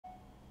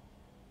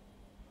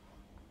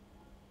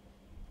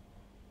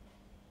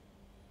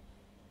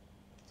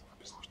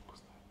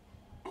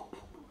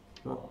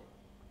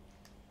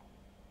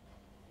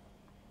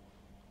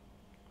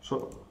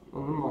Що?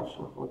 Ну, нема ще,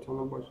 от я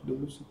не бачу,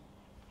 дивлюся.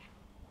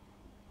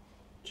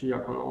 Чи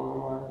як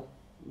воно має?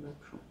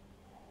 Якщо.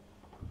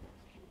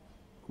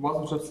 У вас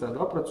вже все,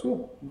 да, працює?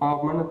 А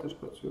в мене теж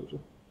працює вже.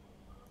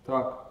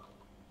 Так.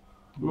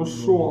 Ну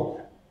що?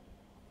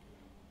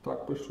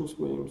 Так, пишу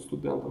своїм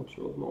студентам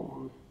ще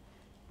одному.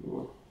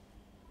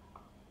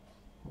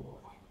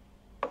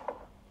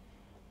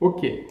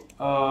 Okay,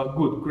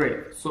 good, great.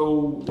 So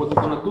what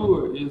we're gonna do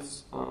is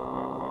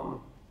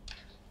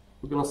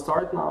we're gonna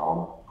start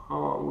now.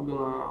 We're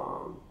gonna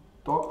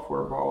talk for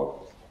about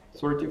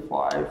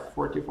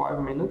 45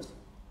 minutes,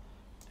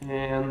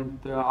 and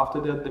after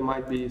that there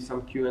might be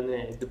some Q&A.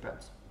 It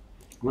depends,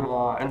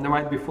 and there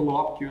might be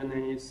follow-up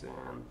Q&As,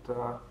 and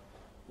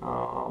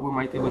we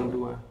might even do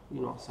a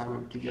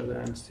assignment together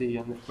and see,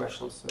 and if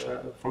questions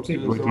from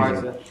students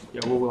arise,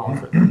 yeah, we will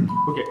answer.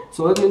 Okay, so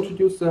let me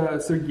introduce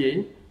Sergey.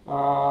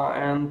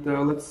 And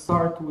let's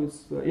start with,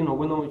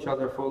 we know each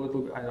other for a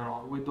little bit, I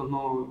don't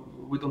know,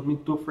 we don't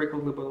meet too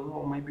frequently, but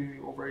maybe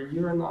over a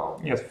year now.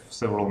 Yes,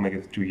 several, maybe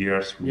 2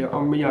 years. Yeah,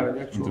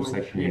 actually.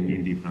 Intersection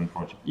in different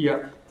projects. Yeah,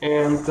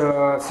 and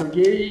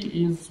Sergey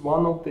is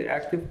one of the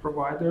active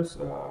providers,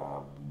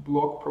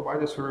 block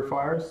providers,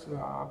 verifiers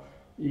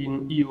in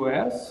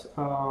EOS.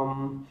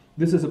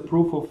 This is a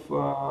proof of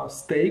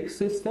stake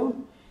system.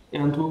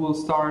 And we will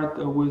start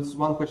with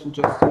one question.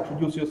 Just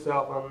introduce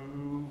yourself and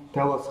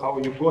tell us how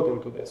you got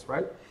into this,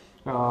 right?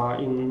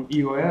 In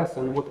EOS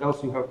and what else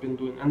you have been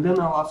doing. And then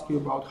I'll ask you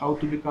about how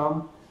to become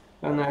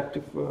an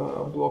active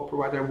block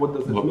provider. What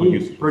does it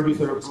mean?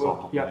 Producer of block,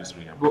 yeah,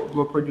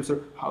 block producer.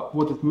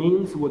 What it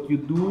means, what you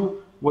do,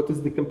 what is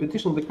the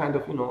competition, the kind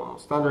of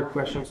standard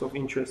questions of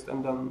interest, and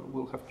then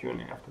we'll have Q&A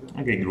after that.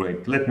 Okay, great.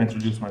 Let me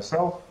introduce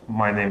myself.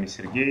 My name is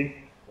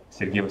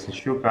Sergey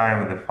Vasilchuk. I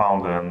am the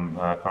founder and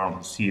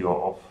current CEO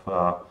of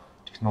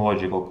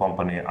technological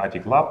company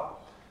ITIC Lab.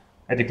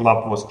 ITIC Lab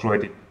was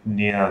created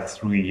near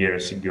 3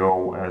 years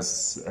ago as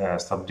a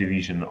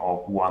subdivision of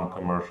one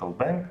commercial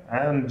bank,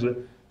 and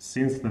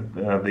since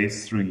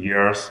these 3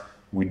 years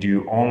we do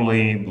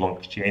only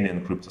blockchain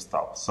and crypto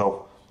stuff. So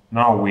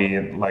now we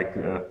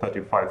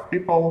 35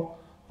 people,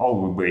 all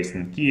we based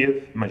in Kiev.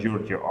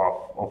 Majority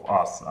of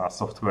us are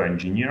software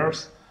engineers.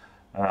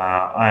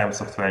 I am a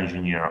software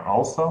engineer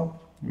also,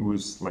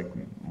 with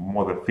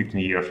more than 15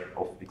 years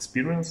of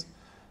experience,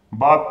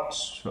 but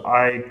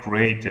I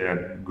create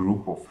a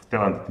group of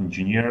talented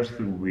engineers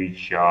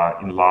which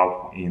are in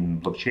love in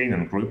blockchain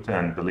and crypto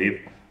and believe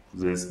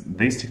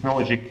this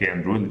technology can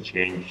really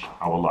change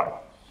our life.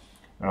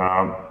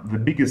 The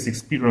biggest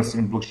experience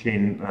in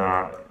blockchain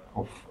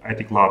of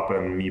ITIC Lab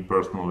and me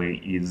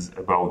personally is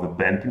about the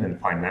banking and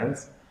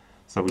finance.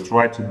 So we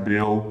try to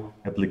build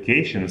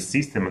applications,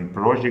 system and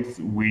projects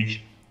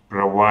which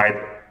provide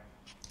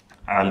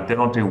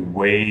alternative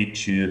way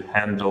to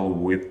handle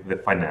with the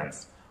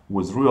finance,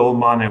 with real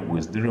money,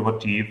 with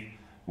derivative,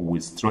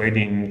 with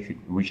trading,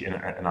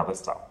 and other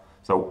stuff.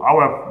 So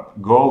our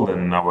goal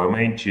and our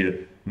aim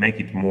to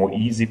make it more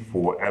easy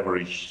for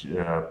average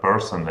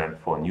person and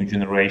for new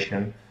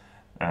generation,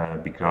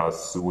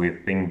 because we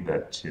think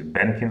that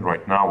banking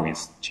right now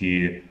is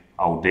too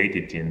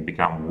outdated and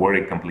become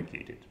very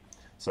complicated.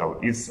 So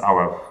it's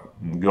our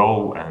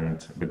goal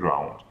and the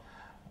ground.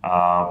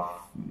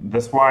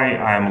 That's why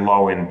I am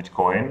low in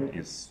Bitcoin.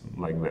 It's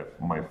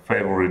my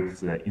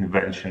favorite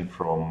invention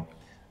from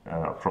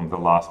the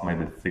last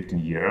maybe 15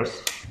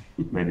 years,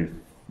 maybe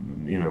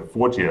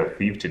 40 or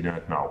 50.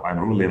 Don't know. I'm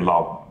really in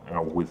love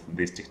with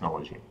this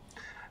technology,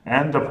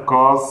 and of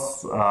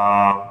course,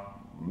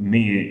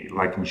 me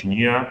like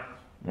engineer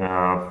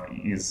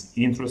is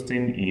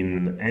interested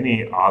in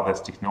any other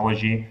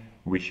technology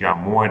which are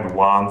more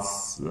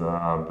advanced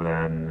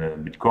than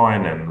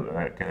Bitcoin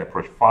and can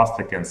approach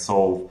faster, can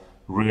solve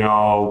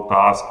real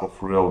task of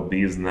real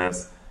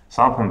business,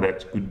 something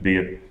that could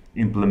be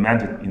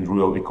implemented in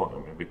real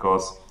economy.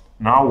 Because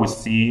now we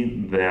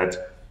see that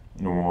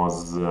there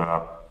was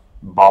a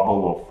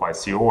bubble of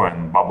ICO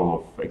and bubble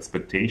of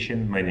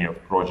expectation. Many of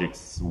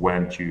projects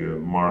went to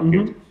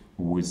market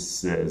with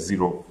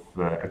zero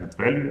added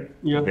value.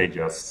 Yeah. They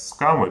just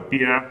come,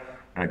 appear,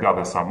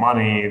 gather some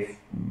money,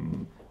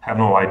 have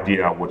no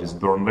idea what is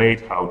burn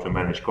rate, how to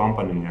manage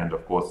company, and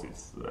of course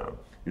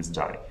it's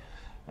dying.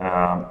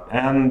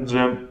 And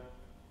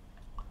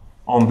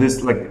on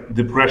this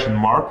depression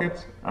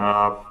market,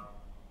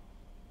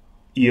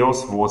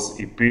 EOS was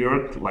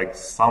appeared like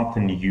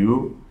something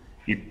new.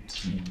 It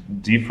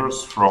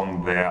differs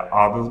from the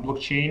other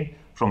blockchain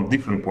from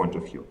different point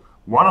of view.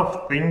 One of the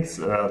things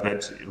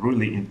that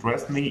really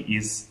interests me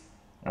is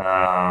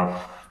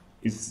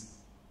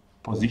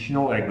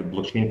positional the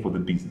blockchain for the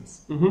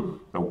business.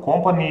 The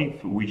company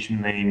which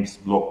names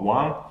Block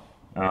One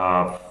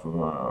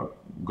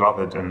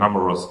gathered a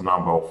numerous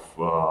number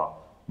of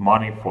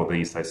money for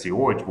this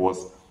ICO. It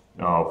was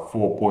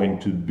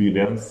 $4.2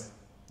 billion.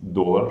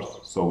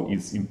 So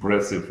it's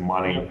impressive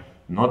money,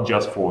 not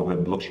just for the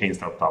blockchain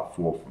startup,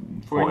 for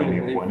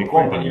any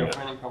company.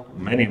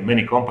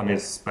 Many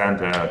companies spend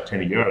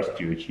 10 years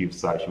to achieve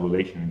such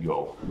valuation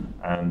goal,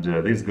 and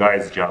these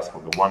guys just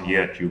for the 1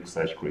 year took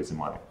such crazy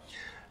money.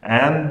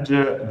 and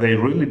they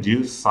really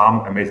do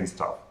some amazing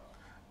stuff.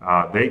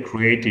 They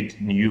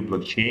created new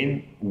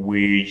blockchain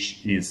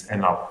which is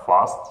enough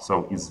fast,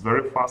 so it's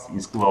very fast.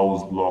 It's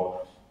closed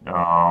block,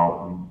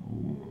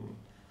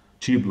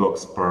 2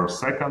 blocks per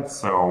second,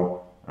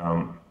 so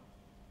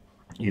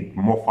it's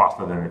more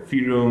faster than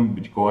Ethereum,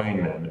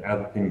 Bitcoin, and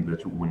everything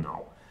that we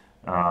know.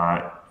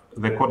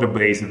 The code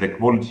base, the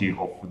quality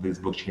of this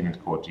blockchain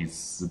code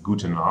is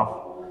good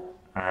enough,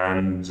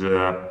 and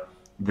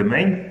the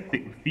main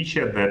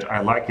feature that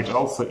I like it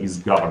also is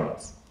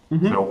governance.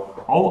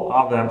 So all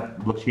other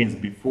blockchains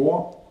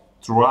before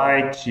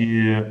try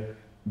to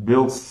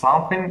build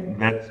something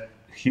that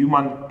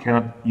human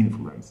cannot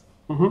influence.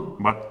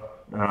 But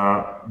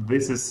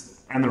this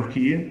is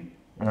anarchy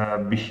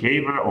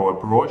behavior or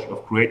approach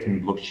of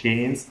creating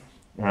blockchains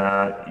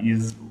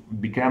is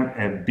become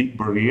a big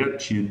barrier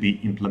to be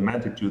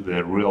implemented to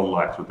the real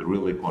life, to the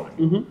real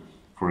economy.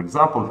 For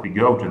example, if we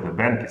go to the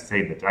bank and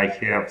say that I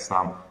have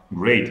some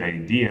great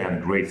idea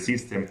and great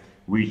system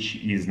which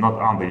is not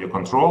under your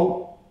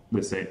control,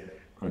 they say,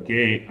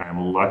 okay,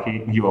 I'm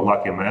lucky, you are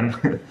lucky man,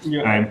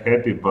 I'm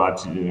happy,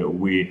 but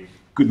we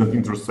could not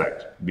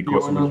intersect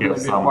because we have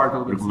some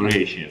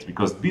regulations,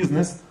 because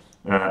business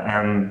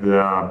and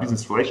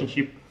business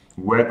relationship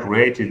were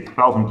created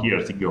 1,000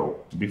 years ago,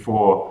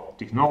 before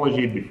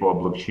technology, before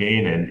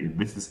blockchain, and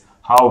this is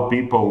how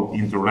people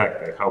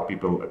interact, how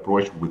people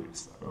approach with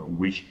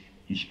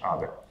each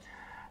other.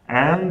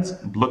 And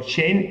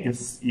blockchain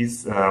is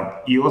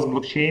EOS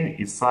blockchain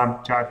is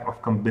some type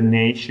of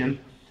combination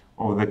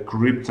of the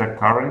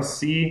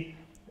cryptocurrency,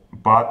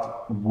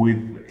 but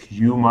with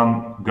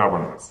human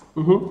governance.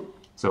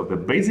 So the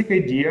basic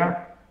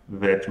idea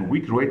that we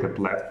create a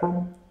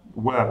platform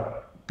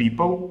where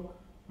people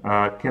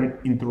can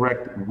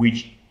interact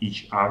with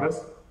each other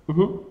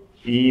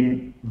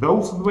in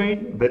those ways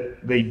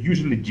that they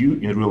usually do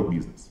in real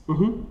business.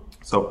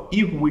 So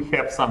if we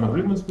have some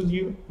agreements with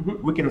you,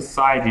 we can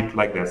sign it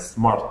like a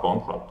smart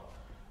contract.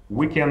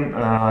 We can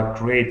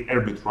create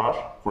arbitrage.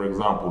 For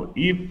example,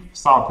 if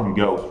something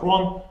goes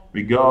wrong,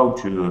 we go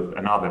to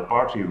another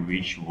party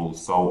which will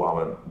solve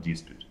our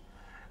dispute.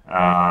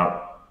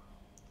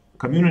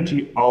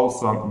 Community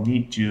also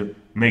need to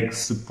make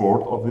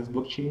support of this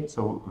blockchain.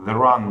 So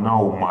there are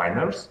no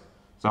miners.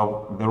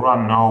 So there are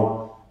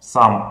no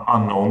some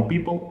unknown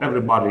people.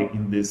 Everybody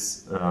in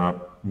this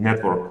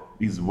network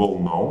is well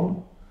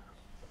known,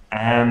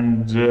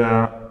 and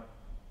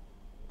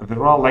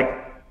there are like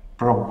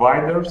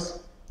providers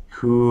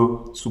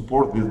who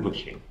support this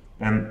blockchain,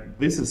 and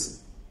this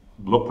is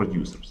block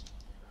producers.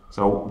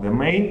 So the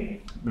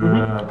main.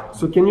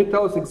 So can you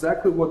tell us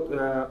exactly what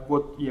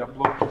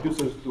block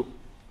producers do?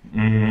 So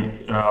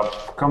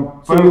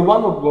you're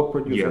one of block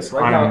producers, yes,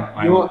 right?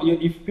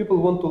 If people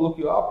want to look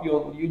you up,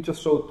 you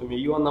just showed to me.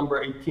 You are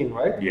number 18,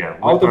 right? Yeah.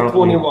 Out of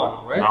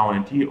 21, right? Now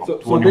 18 so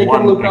they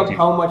can look up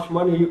how much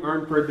money you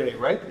earn per day,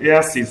 right?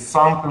 Yes, it's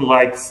something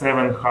like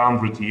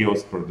 700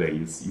 euros per day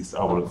is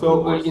our.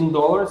 So in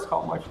dollars,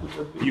 how much would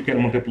that be? You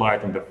can multiply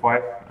it on the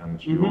 5 and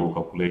you will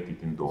calculate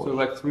it in dollars. So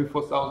like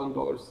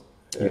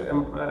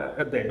 $3,000-4,000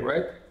 a day,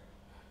 right?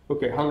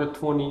 Okay,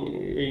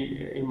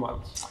 120 a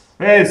month.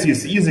 Yes,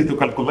 it's easy to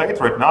calculate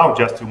right now,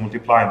 just to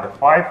multiply the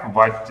 5,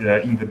 but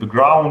in the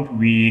background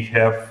we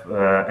have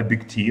a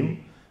big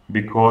team,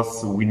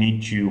 because we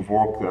need to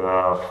work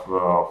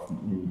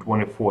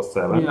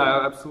 24/7.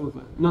 Yeah,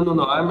 absolutely. No.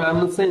 I'm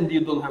not saying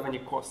you don't have any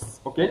costs,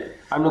 okay?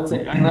 I'm not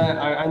saying. And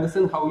I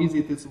understand how easy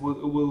it is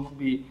will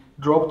be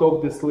dropped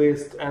off this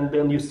list, and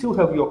then you still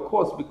have your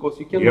costs, because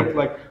you cannot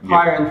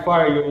hire and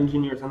fire your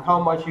engineers, and how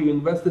much you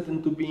invested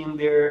into being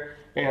there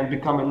and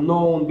becoming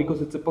known,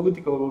 because it's a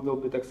political little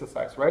bit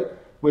exercise, right?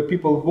 Where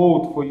people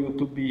vote for you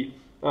to be.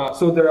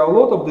 So there are a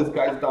lot of these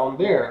guys down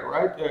there,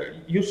 right?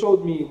 You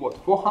showed me what,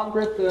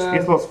 400?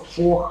 It was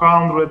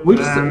 400.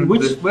 Which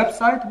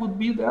website would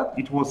be that?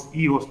 It was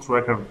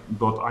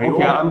eostracker.io.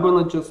 Okay, I'm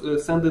gonna just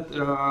send it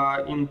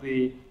in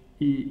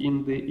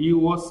the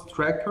EOS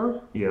tracker.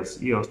 Yes,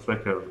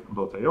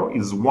 eostracker.io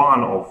is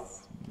one of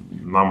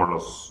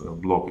numerous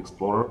block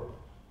explorer.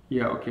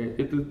 Yeah, okay,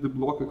 it is the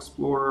block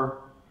explorer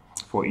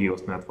for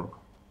EOS network.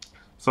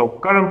 So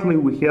currently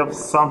we have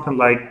something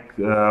like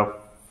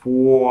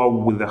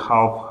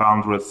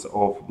 4,500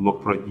 of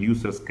block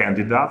producers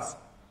candidates.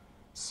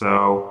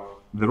 So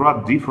there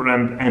are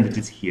different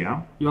entities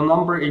here. You're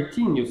number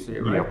 18, you say,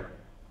 right? Yeah.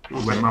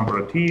 We're number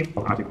 18,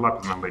 Attic Lab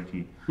is number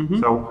 18.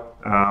 So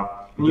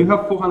you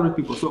have 400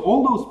 people. So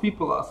all those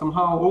people are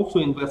somehow also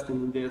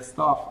investing in their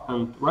stuff,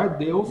 and right?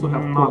 They also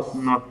have costs.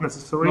 Not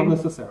necessarily. Not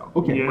necessarily.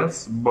 Okay.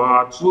 Yes,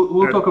 but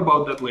we'll talk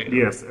about that later.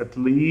 Yes, at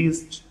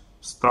least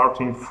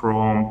starting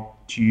from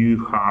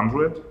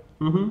 200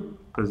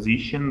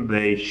 position,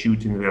 they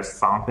should invest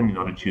something in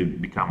order to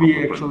become a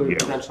block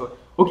producer. Potentially.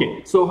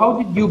 Okay, so how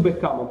did you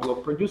become a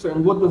block producer,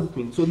 and what does it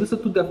mean? So this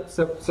are two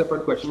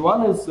separate questions.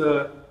 One is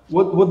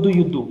what do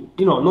you do?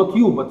 You know, not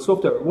you, but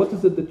software. What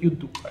is it that you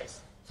do,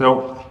 guys?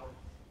 So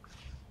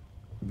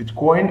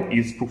Bitcoin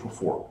is proof of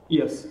work.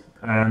 Yes.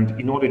 And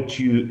in order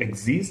to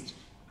exist,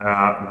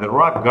 there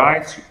are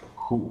guys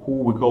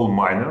who we call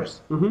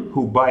miners,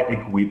 who buy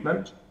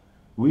equipment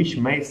which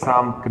make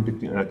some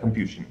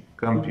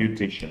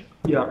computation.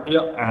 Yeah,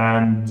 yeah.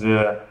 And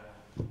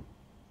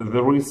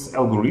there is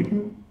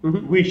algorithm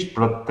which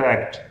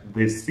protect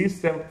the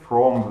system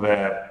from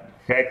the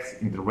hacks,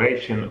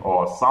 intervention,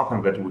 or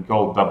something that we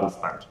call double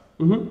spend.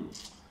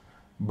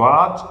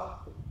 But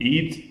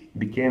it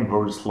became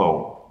very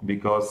slow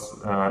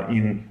because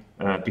in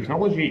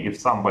technology, if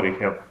somebody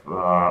have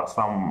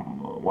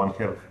someone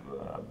have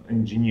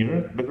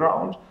engineering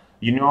background,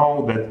 you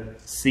know that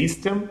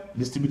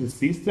distributed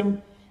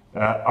system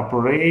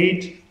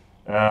operate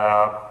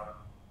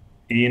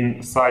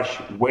in such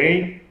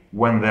way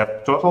when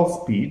the total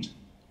speed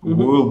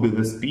will be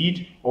the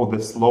speed of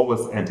the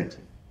slowest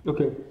entity.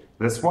 Okay.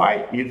 That's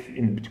why if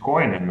in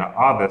Bitcoin and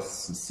other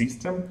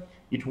system,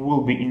 it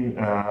will be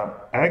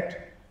act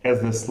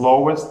as the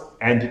slowest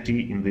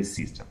entity in this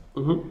system.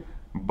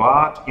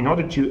 But in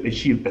order to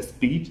achieve a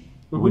speed,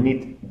 we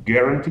need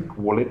guaranteed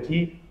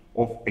quality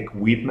of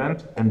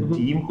equipment and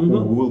team who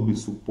will be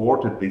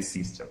supported this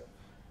system.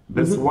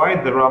 That's why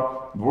there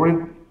are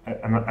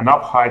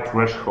enough high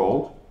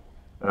threshold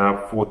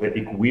for the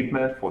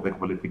equipment, for the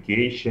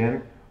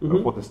qualification,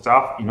 for the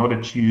staff, in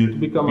order to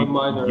become a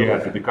miner. Yeah,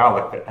 to become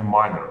like a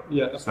miner.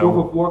 Yeah, a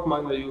proof of work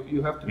miner.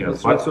 You have to.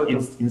 Yes, but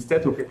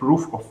instead of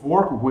proof of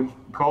work, we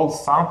call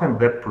something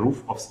that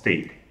proof of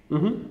stake.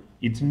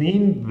 It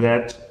means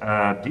that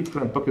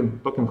different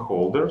token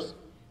holders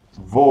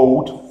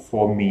vote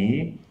for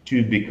me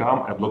to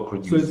become a block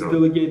producer. So it's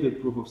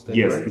delegated proof of stake.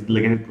 Yes, right? it's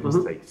delegated proof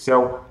of stake.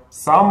 So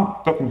some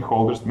token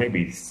holders,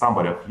 maybe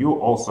somebody of you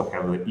also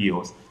have the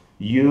EOS.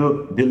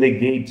 You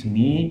delegate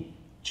me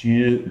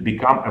to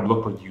become a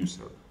block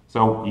producer.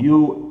 So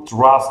you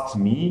trust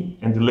me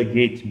and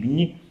delegate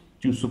me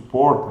to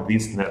support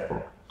this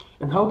network.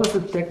 And how does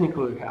it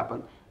technically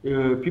happen?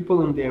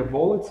 People in their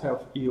wallets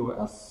have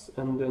EOS,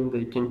 and then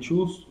they can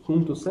choose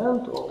whom to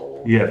send,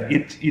 or yeah,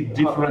 it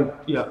different.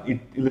 Yeah, it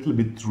a little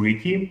bit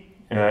tricky.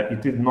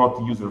 It is not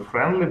user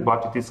friendly,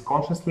 but it is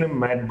consciously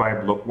made by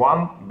Block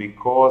One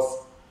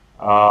because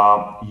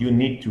you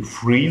need to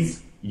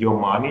freeze your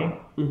money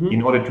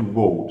in order to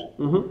vote.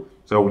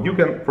 So you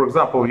can, for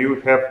example,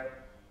 you have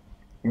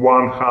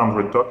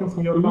 100 tokens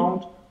in your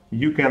account.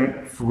 You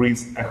can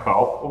freeze a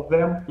half of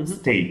them,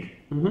 stake.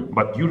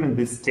 But during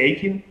this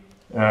staking,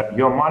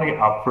 your money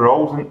are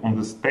frozen on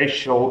the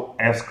special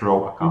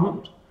escrow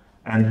account.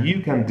 And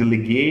you can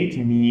delegate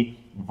me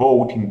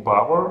voting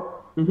power,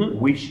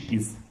 which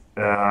is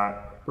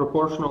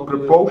proportional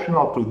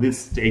to this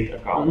stake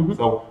account.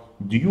 So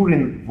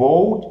during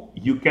vote,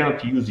 you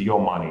cannot use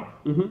your money.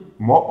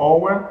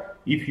 Moreover,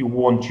 if you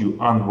want to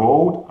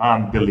unvote,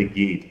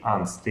 undelegate,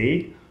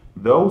 unstake,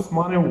 those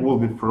money will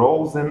be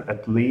frozen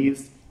at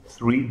least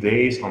 3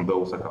 days on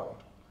those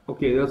accounts.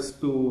 Okay, that's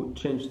to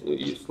change,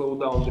 you slow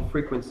down the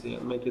frequency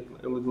and make it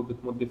a little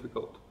bit more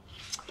difficult.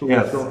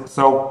 Yes,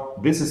 so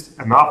this is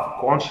enough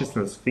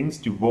consciousness things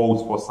to vote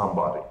for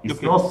somebody.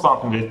 It's not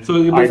something that... So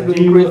you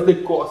basically increase the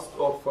cost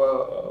of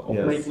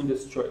making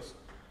this choice.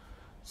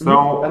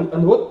 So,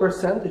 and what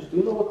percentage, do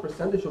you know what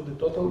percentage of the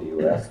total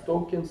EOS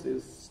tokens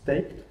is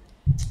staked?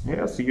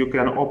 Yes, you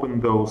can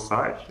open those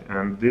sites,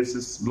 and this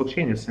is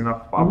blockchain is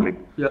enough public.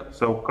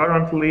 So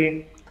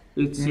currently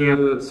it's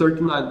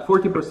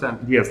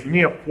 40%. Yes,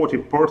 near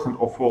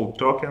 40% of all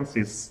tokens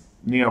is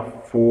near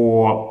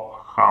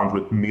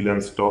 400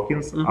 million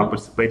tokens are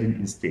participating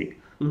in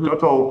stake.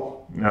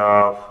 Total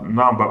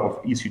number of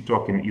issued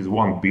token is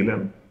 1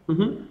 billion.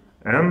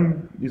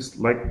 And it's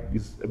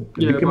a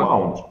big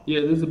amount.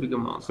 Yeah, it is a big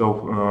amount.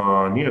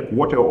 So near a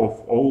quarter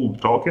of all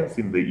tokens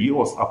in the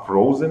EOS are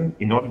frozen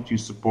in order to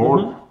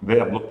support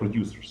their block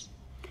producers.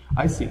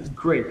 I see,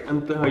 great.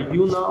 And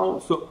you now,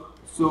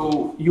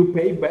 so you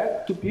pay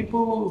back to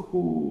people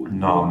who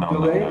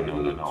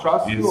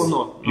trust you or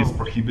not? It's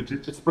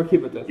prohibited. It's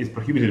prohibited. It's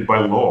prohibited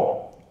by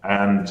law.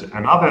 And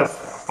another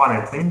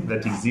funny thing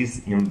that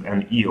exists in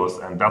an EOS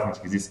and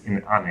doesn't exist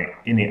in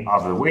any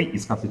other way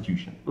is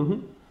constitution.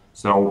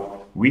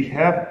 So we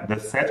have the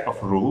set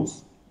of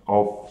rules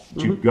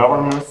to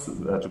govern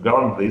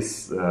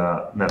this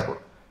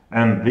network,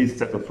 and this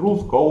set of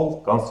rules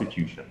called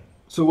constitution.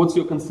 So what's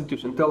your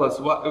constitution? Tell us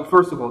what.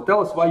 First of all, tell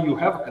us why you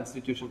have a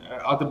constitution.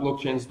 Other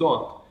blockchains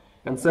don't.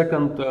 And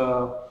second,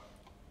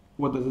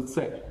 what does it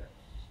say?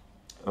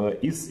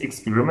 It's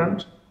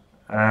experiment,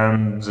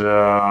 and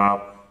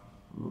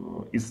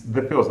it's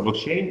the first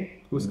blockchain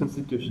with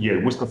constitution.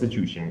 Yeah, with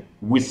constitution,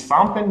 with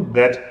something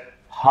that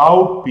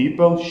how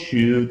people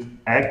should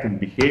act and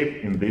behave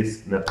in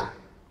this network.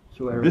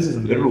 This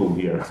is the rule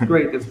here. It's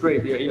great, it's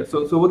great. Yeah.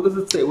 So what does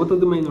it say? What are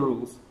the main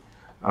rules?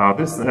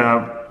 This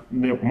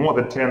more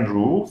than 10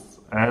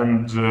 rules,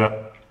 and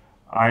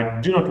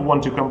I do not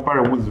want to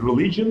compare with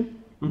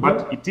religion,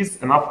 but it is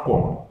enough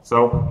common.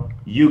 So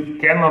you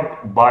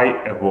cannot buy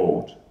a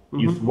vote.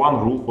 It's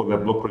one rule for the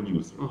block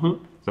producer.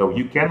 So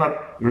you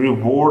cannot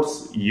reward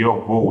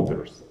your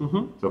voters.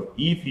 So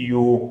if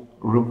you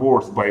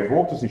reward by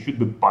voters, you should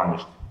be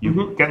punished.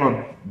 You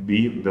cannot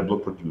be the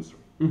block producer.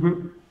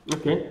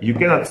 Okay. You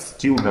cannot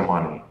steal the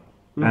money.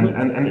 and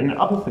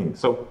another thing.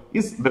 So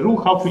it's the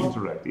rule how to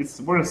interact. It's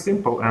very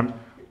simple, and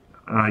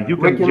you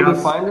Where can can we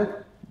just find it?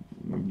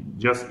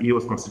 just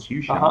EOS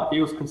Constitution.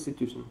 EOS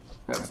Constitution.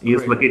 That's It's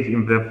great. located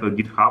in the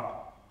GitHub.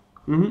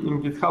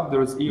 In GitHub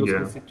there is EOS Yeah.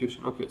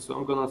 Constitution. Okay, so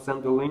I'm gonna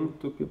send the link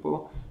to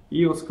people.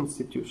 EOS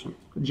Constitution.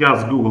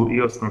 Just Google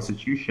EOS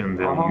Constitution,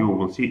 then you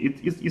will see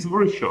it's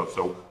very short.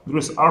 So there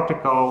is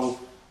article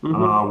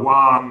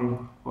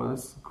 1, Well,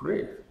 that's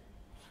great.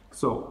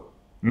 So,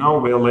 no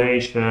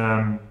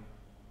violation,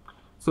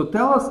 so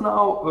tell us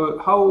now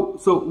how.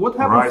 So what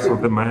happens? rights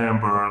of the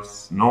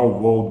members, no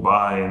vote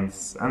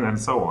binds, and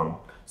so on.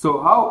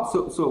 So how?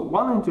 So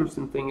one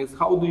interesting thing is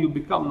how do you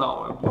become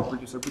now a block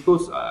producer?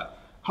 Because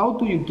how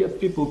do you get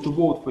people to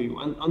vote for you?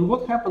 And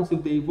what happens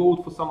if they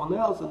vote for someone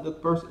else and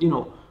that person,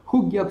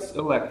 who gets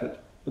elected?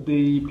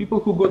 The people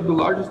who got the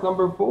largest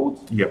number of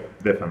votes?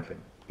 Yep, definitely.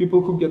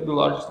 People who get the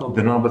largest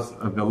number.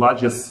 The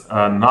largest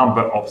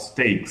number of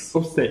stakes.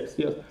 Of states,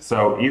 yes.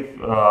 So if,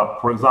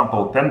 for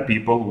example, 10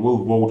 people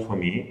will vote for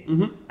me,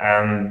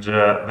 and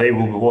they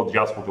will vote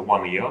just for the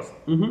 1 year,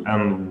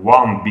 and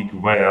one big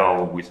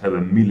whale which have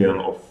a million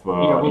of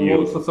will years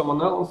vote for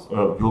someone else.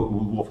 will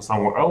vote for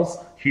somewhere else,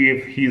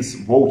 his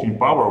voting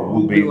power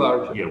will be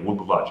larger. Yeah, will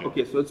be larger.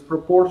 Okay, so it's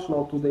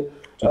proportional to the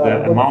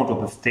Amount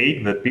of the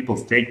stake that people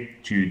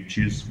stake to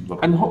choose.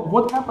 And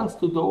what happens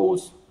to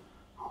those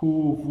who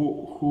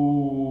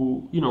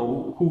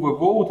were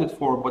voted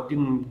for but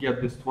didn't get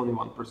this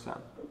 21%?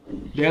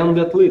 They're on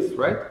that list,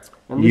 right?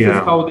 And this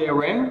is how they are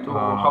ranked, or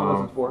how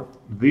does it work?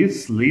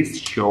 This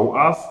list show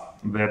us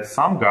that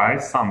some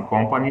guys, some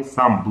companies,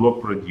 some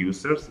block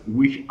producers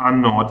which are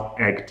not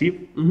active,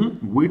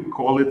 we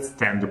call it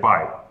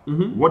standby.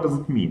 What does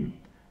it mean?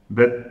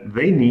 That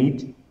they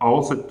need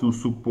also to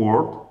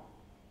support,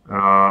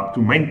 to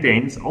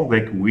maintain all the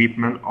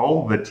equipment,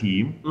 all the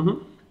team,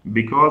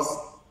 because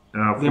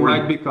They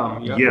might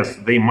become, Yes,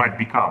 they might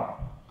become.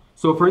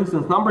 So, for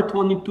instance, number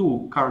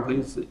 22 currently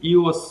is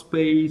EOS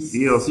Space.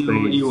 EOS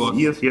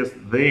Space. Yes,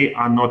 they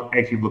are not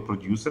active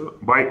producer,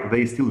 but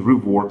they still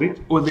rewarded.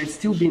 Or they're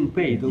still being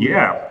paid for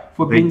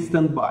they, being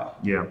standby.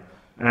 Yeah.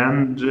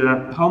 And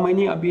how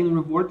many are being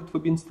rewarded for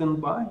being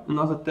standby?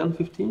 Another 10,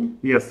 15?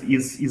 Yes,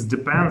 it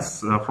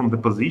depends from the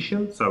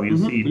position. So you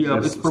see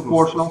it's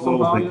proportional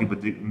somehow.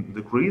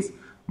 Decrease,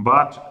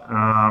 but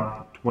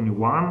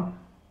 21,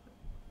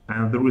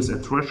 and there is a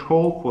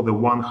threshold for the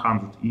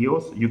 100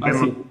 EOS. You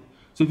cannot.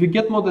 So if you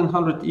get more than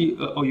 100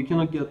 you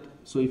cannot get.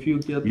 So if you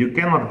get. You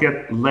cannot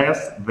get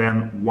less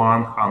than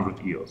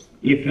 100 EOS.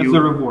 As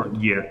a reward.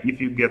 Yeah,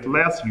 if you get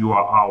less, you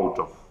are out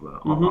of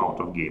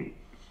game.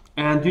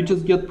 And you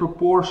just get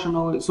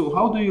proportionally. So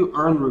how do you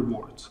earn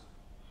rewards?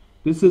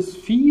 This is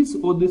fees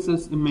or this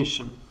is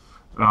emission?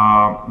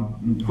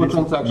 For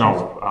transactions?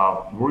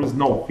 No, there is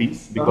no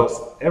fees because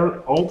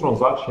all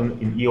transactions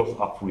in EOS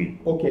are free.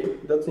 Okay,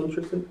 that's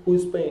interesting. Who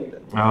is paying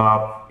them?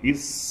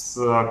 It's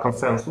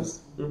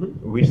consensus,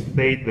 which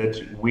state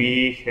that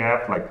we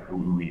have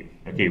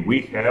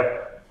we have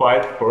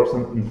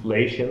 5%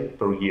 inflation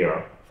per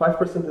year.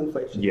 5%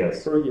 inflation.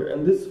 Yes. Per year,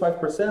 and this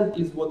 5%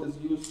 is what is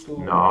used to.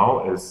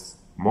 No, it's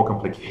more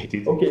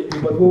complicated. Okay,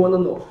 but we want to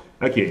know.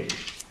 Okay.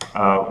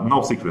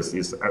 No secrets.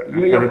 Is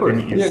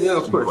everything is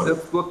of course.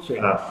 That's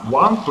blockchain.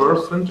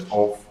 1%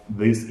 of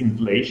this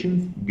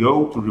inflation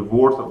go to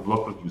reward of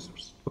block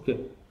producers. Okay.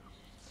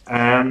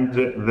 And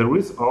there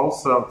is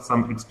also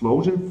some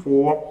explosion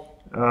for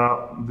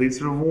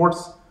these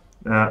rewards.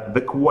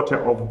 The quarter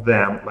of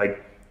them,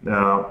 like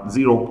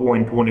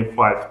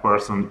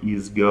 0.25%,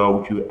 is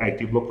go to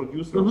active block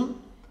producers.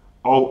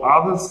 All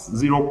others,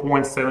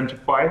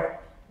 0.75,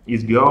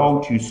 is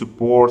go to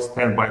support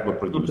standby block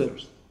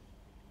producers.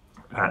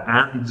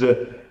 And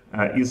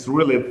it's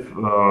really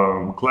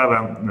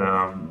clever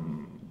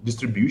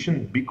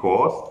distribution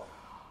because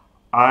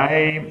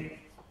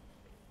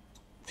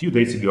few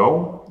days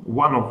ago,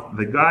 one of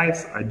the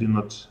guys, I do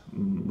not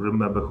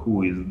remember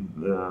who is,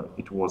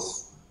 it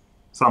was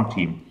some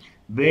team,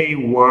 they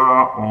were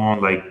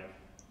on like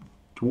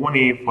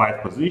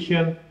 25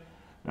 position.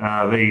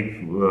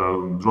 They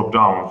dropped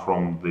down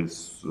from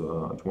this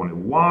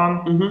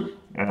 21.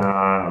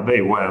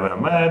 They were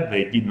mad.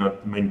 They did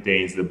not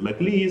maintain the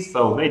blacklist,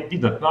 so they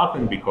did not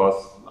nothing because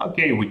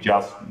we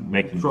just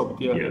make drop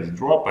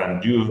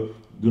and do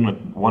not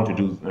want to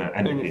do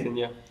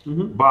anything.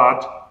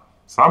 But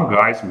some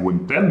guys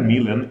win 10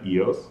 million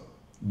years,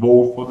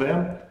 vote for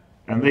them,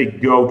 and they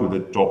go to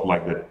the top,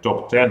 like the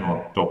top 10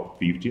 or top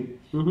 15.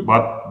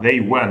 But they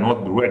were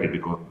not ready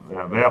because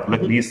their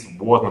blacklist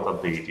was not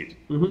updated.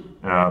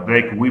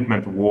 Their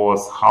equipment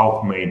was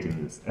half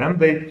maintenance,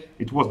 and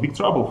it was big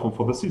trouble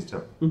for the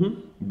system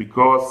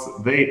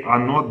because they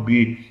are not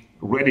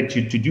ready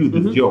to do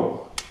this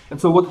job. And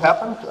so what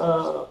happened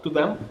to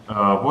them?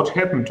 What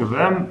happened to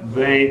them?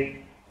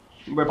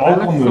 All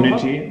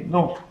community.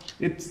 No,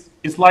 it's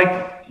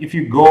like if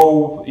you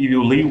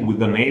live with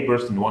the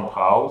neighbors in one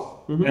house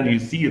and you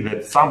see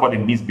that somebody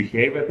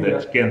misbehaved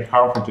that can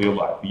harm to your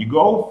life. You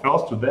go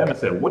first to them and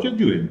say, "What are you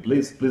doing?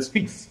 Please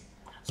fix."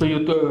 So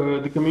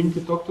the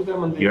community talked to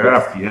them and they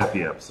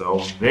yeah.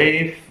 So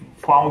they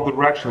found the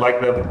reaction like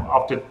that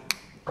after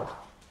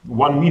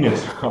 1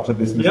 minute after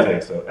this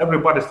mistake. So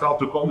everybody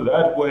started to comment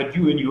that were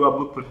you and you are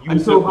block producer.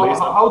 And so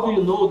how do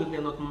you know that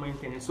they're not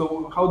maintaining?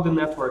 So how the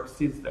network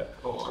sees that,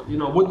 or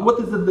what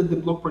is it that the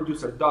block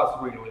producer does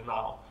really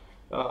now?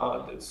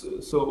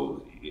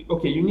 So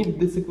okay, you need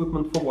this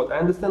equipment for what? I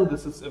understand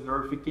this is a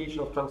verification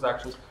of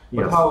transactions.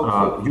 But yes,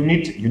 how? you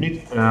need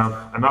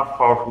enough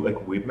powerful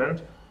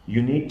equipment.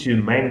 You need to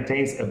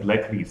maintain a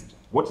blacklist.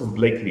 What is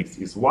blacklist?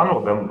 Is one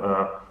of them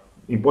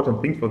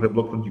important things for the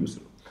block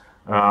producer.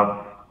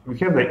 We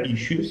have the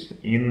issues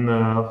in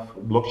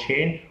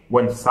blockchain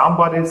when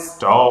somebody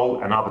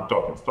stole another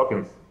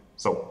token.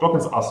 So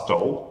tokens are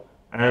stolen,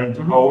 and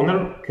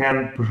owner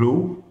can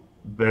prove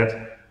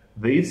that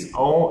these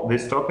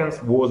tokens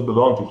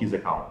belong to his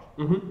account.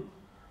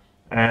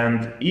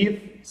 And if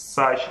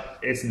such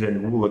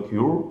incident will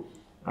occur,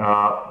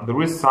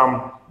 there is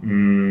some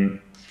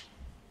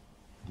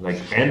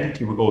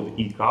entity we call it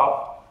ECAF,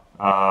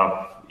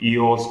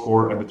 EOS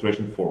Core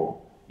Arbitration Forum.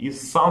 Is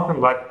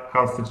something like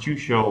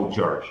constitutional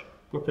judge.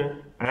 Okay.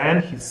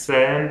 And he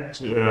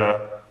sent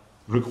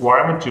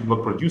requirement to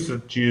block producer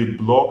to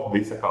block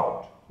this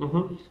account.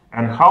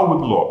 And how we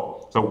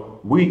block? So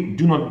we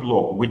do not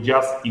block, we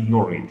just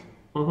ignore it.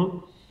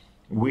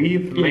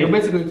 You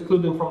basically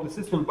exclude them from the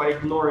system by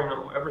ignoring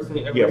everything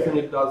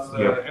it does,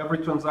 every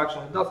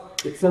transaction it does.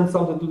 It sends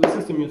something to the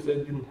system, you say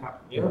it didn't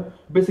happen.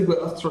 Basically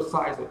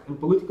ostracize it. In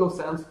political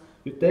sense,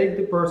 you take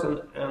the person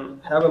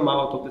and have him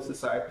out of the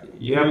society.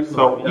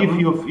 So if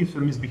you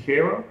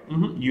misbehavior,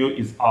 you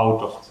is out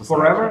of society.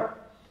 Forever?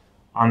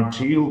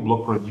 Until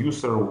block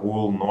producer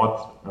will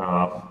not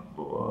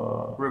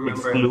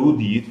exclude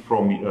it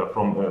from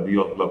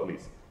your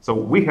blacklist. So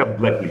we have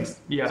blacklist.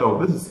 So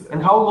this is.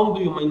 And how long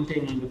do you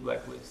maintain in the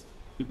blacklist?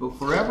 People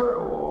forever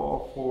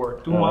or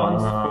for 2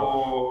 months?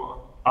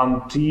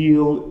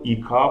 Until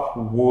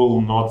ECAF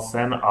will not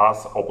send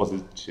us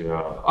opposite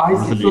I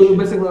see, so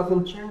basically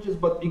nothing changes,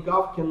 but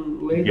ECAF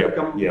can later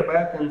come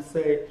back and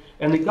say,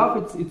 and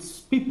ECAF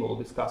it's people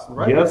discussing,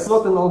 right? Yes. It's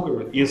not an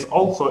algorithm. It's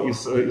also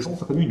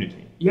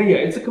community.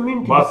 It's a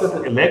community. But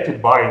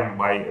elected by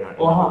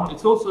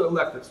it's also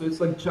elected, so it's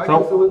like judges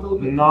a little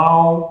bit.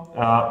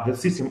 Now the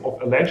system of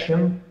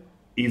election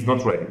is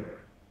not ready.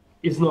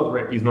 It's not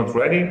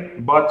ready,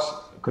 but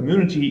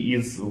community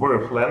is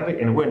very friendly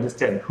and we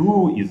understand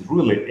who is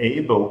really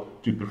able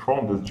to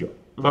perform this job.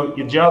 So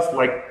it's just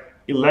like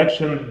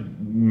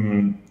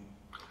election,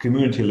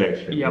 community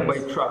election. By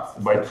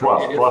trust. By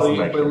trust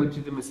election. By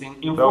legitimacy,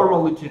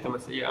 informal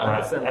legitimacy, I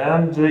understand.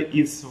 And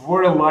it's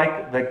very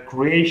like the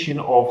creation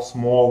of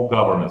small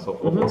governance,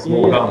 of a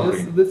small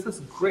country. This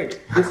is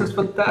great. This is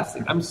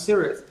fantastic. I'm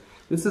serious.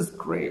 This is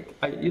great,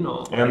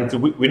 And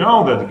we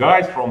know that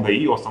guys from the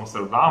EOS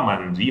Amsterdam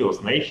and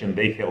EOS Nation,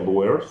 they have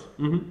lawyers,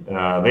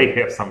 they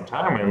have some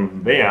time,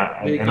 and they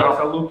are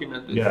looking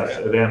at this. Yes,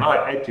 they are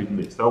not active in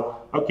this. So,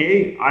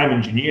 okay, I'm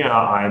engineer,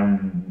 I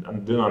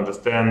don't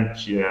understand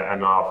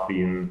enough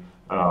in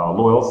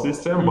lawyer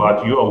system,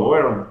 but you're a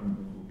lawyer,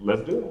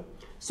 let's do it.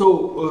 So,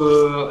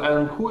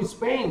 and who is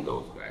paying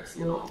those guys?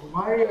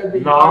 Why are they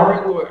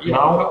hiring lawyers?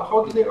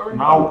 How do they earn?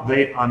 Now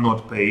they are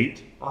not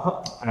paid.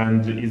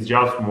 And it's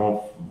just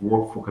more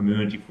work for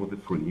community for the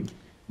free,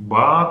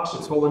 but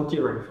it's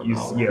volunteering for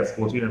now. Yes,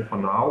 volunteering for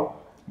now.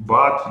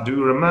 But do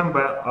you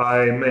remember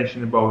I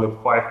mentioned about the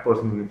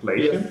 5%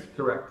 inflation? Yes,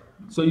 correct.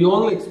 So you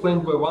only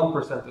explained where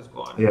 1% is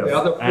going. Yes. The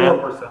other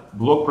 4%. And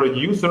block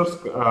producers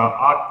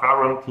are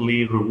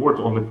currently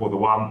rewarded only for the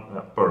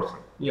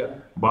 1%.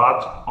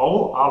 But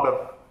all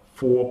other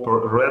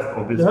rest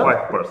of this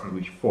 5%,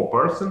 which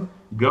 4%,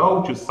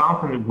 go to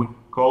something we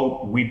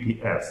call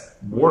VPS,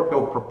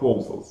 worker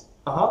proposals.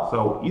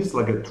 So it's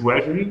like a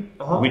treasury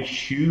which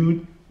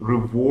should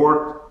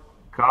reward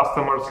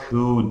customers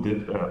who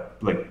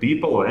like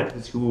people or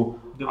entities who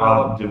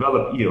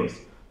develop EOS.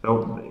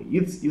 So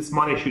its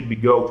money should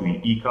go to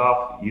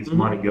ECAF, its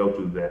money go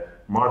to the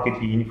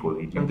marketing, for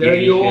the education. And there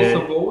you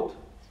also vote?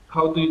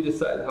 How do you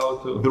decide how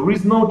to? There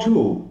is no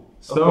tool.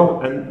 So,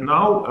 and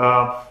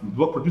now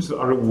block producers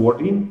are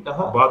rewarding,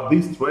 but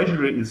this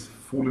treasury is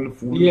fully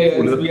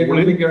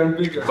getting bigger and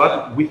bigger.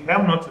 But we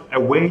have not a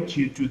way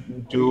to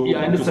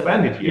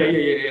spend it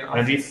yet.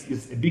 And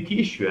it's a big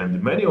issue,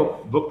 and many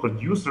of block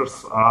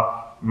producers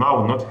are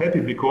now not happy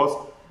because,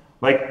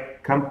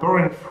 like,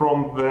 comparing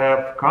from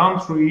the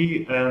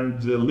country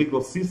and the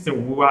legal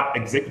system, we are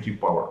executive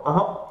power.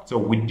 So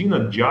we do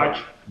not judge,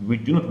 we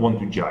do not want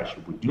to judge,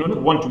 we do not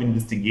want to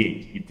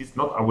investigate. It is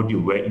not our deal,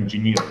 we're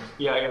engineers.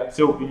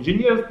 So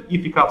engineers,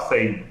 if you have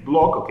say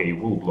block, okay,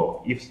 we'll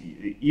block. If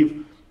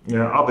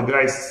other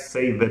guys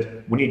say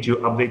that we need to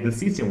update the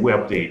system, we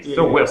update.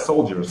 So we're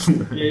soldiers.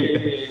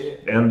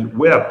 And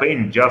we are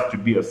paying just to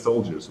be a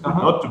soldiers, but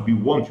not to be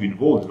want to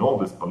involve in all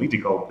these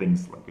political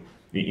things like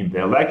in the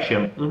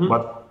election.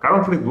 But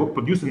currently, block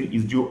producing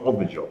is do all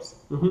the jobs.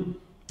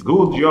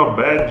 Good job,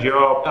 bad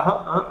job,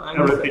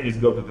 everything is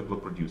go to the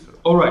block producer.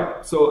 All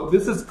right, so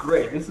this is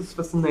great. This is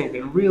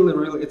fascinating. Really,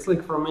 really, it's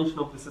like formation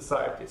of the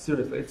society.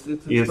 Seriously,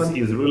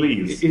 It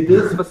really is. It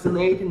is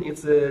fascinating.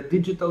 It's a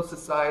digital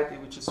society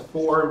which is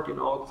formed,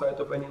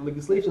 outside of any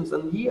legislations,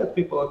 and yet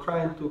people are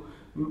trying to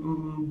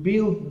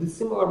build the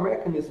similar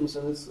mechanisms,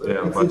 and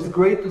it's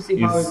great to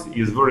see how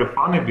it's very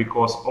funny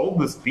because all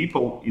these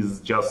people is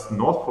just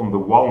not from the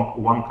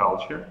one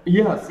culture.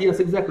 Yes,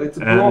 exactly. It's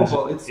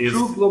global. It's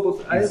true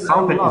global.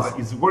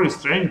 It's very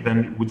strange.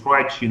 Then we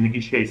try to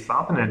negotiate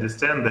something and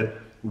understand that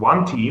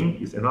one team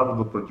is another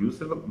book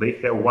producer. They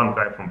have one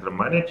guy from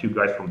Romania, two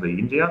guys from the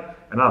India,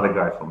 another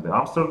guy from the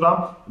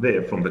Amsterdam. They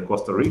are from the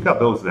Costa Rica.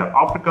 Those are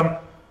African,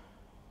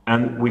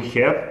 and we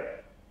have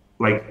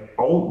like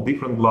all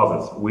different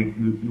glasses. We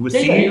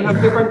see. You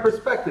have different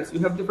perspectives. You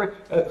have different.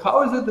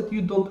 How is it that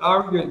you don't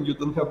argue and you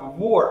don't have a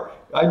war?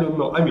 I don't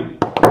know. I mean,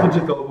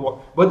 digital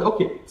war. But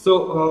okay.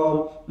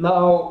 So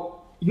now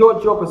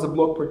your job as a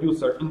blog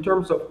producer, in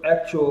terms of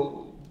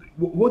actual,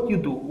 what you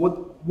do,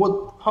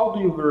 how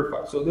do you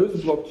verify? So there's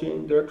a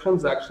blockchain. There are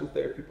transactions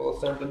there. People are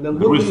sent, and then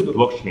there is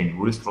blockchain.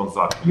 There is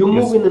transaction. You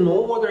move in an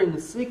order, in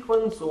a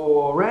sequence,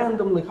 or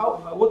randomly.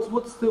 What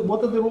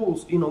are the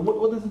rules?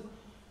 What is it?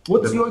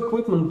 What's your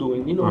equipment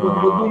doing?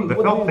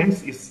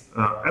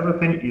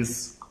 Everything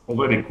is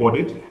already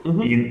coded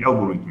in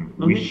algorithm,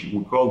 which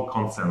we call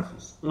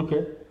consensus.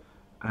 Okay.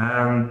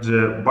 And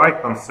by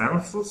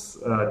consensus,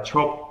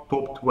 top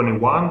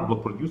 21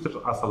 block producers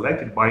are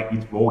selected by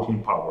its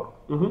voting power.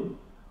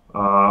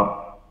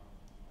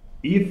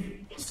 If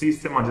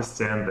system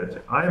understands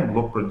that I am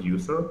block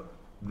producer,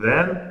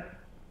 then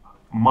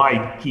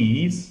my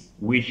keys,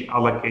 which are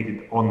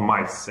located on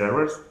my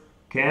servers,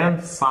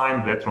 can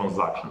sign the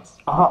transactions.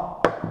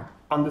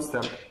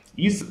 Understand.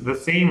 It's the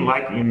same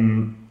like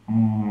in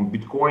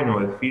Bitcoin or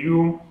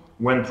Ethereum,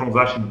 when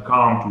transactions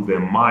come to the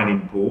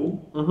mining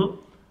pool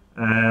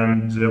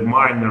and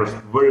miners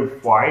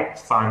verify,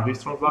 sign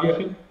this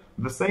transaction.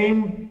 The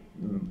same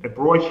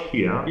approach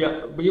here.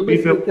 Yeah, but you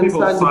basically can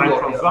people sign the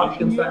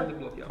transaction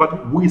block.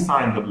 But we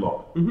sign the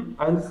block.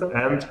 I understand.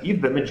 And if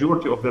the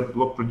majority of the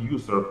block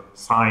producer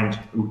signed,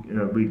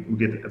 we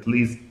get at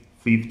least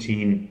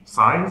 15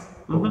 signs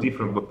of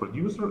different block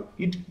producer,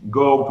 it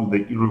go to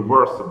the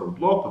irreversible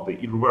block, to the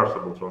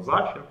irreversible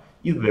transaction,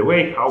 is the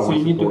way how so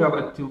you need to have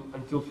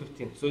until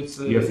 15. So it's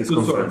it's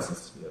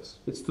consensus. Yes,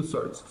 it's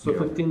 2/3. So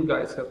 15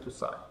 guys have to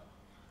sign.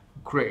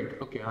 Great.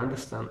 Okay, I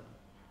understand.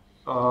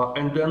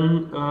 And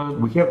then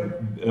we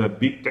have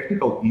big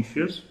technical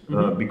issues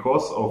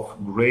because of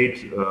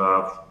great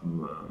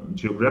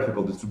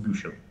geographical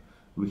distribution.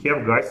 We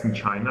have guys in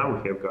China,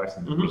 we have guys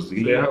in Brazil. So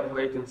you have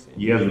latency.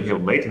 Yes, we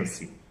have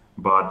latency.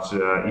 But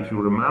if you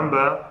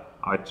remember,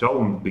 I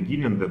told in the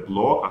beginning the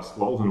block is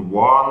closed in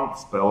one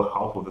spell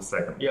half of the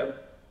second. Yeah.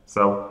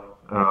 So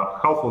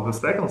half of the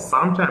second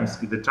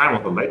sometimes is the time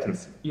of the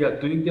latency. Yeah.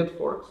 Do you get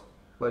forks?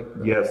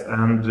 Yes,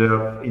 and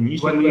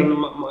initially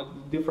when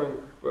different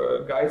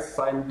guys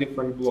sign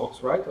different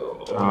blocks, right?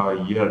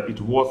 Yeah,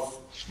 it was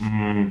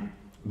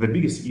the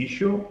biggest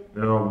issue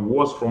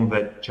was from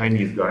the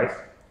Chinese guys,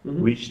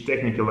 which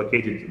technically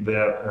located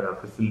their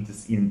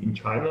facilities in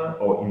China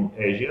or in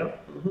Asia,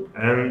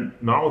 and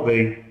now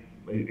they,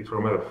 if you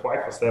remember,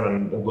 5 or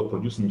 7 block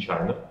produced in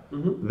China.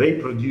 They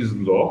produce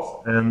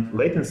blocks, and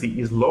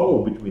latency is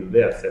low between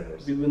their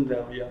servers. Between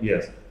them, yeah.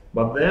 Yes,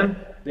 but then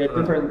they're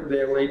different.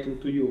 They're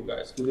latent to you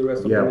guys, to the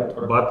rest of the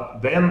network.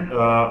 But then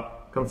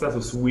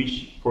consensus switch,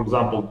 for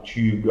example,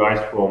 to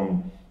guys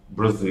from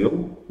Brazil,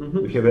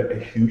 we have a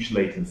huge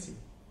latency,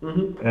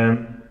 and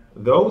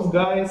those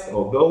guys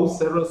or those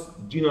servers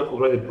do not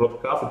already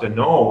broadcast it and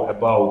know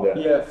about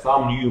that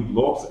some new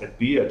blocks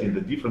appeared in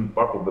the different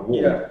part of the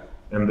world,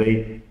 and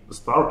they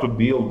start to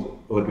build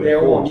like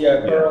their own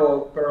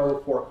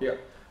parallel fork. Yeah.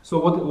 So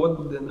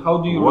what then? How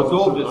do you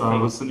resolve this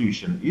thing? The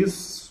solution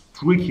is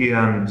tricky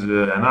and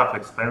enough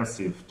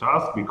expensive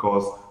task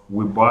because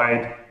we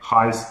buy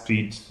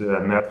high-speed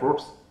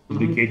networks,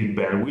 dedicated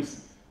bandwidth.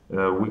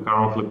 We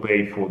currently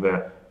pay for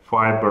the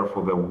fiber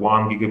for the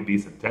 1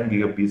 gigabits and 10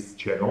 gigabits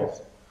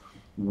channels.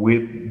 We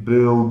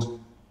build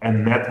a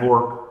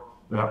network,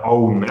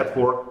 own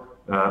network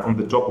on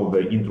the top of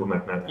the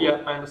internet network.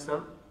 Yeah, I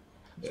understand.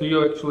 So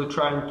you're actually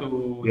trying to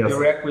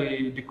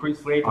directly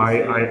decrease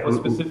latency for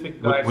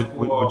specific guys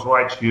we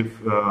try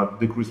to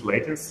decrease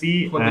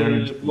latency,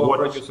 and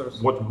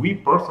what we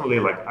personally,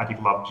 like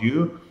Attic Lab,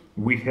 do,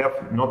 we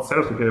have not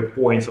servers, we have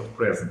points of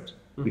presence.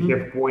 We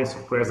have points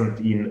of presence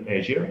in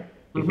Asia,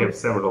 we have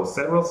several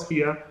servers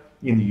here,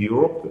 in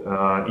Europe,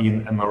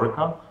 in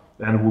America,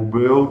 and we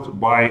build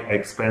by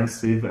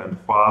expensive and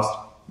fast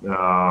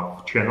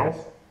channels.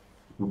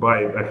 We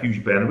buy a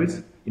huge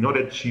bandwidth in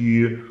order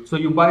to... So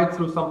you buy it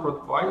through some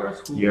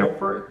providers who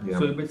offer it? Yeah.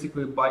 So you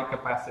basically buy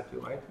capacity,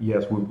 right?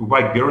 Yes, we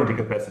buy guarantee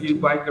capacity. You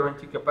buy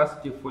guarantee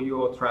capacity for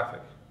your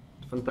traffic.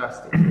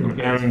 Fantastic.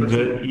 Okay, and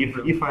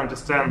if I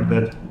understand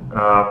that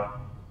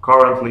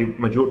currently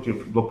majority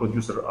of block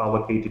producers are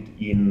located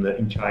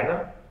in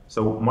China,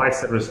 So my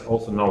servers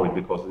also know it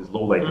because it's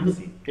low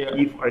latency. Yeah.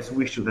 If I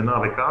switch to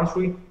another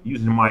country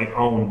using my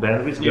own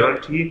bandwidth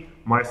guarantee,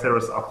 my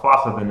servers are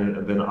faster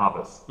than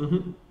others.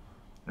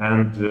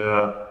 And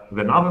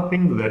another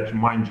thing that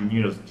my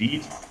engineers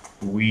did,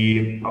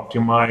 we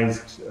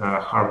optimized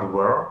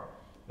hardware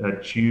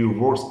to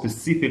work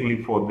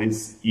specifically for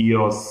this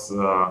EOS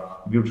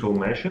virtual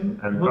machine.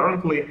 And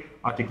currently,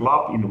 Attic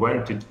Lab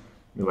invented,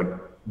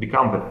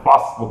 become the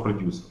fast block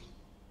producer.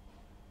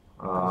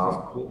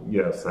 Cool.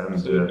 Yes, and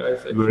So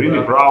we're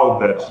really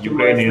proud that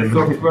Ukrainian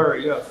software.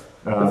 Yes,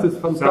 this is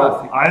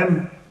fantastic. So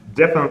I'm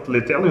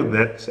definitely tell you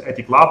that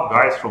Attic Lab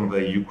guys from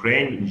the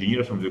Ukraine,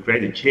 engineers from the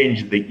Ukraine,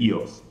 changed the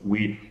EOS. We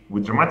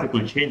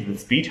dramatically changed the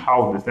speed how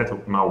this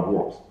network now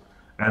works,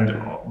 and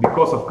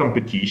because of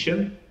competition,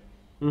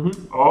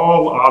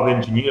 all other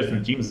engineers and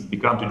teams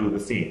began to do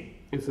the same.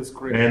 This is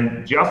great. And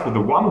just for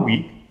the 1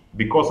 week,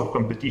 because of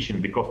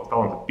competition, because of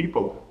talented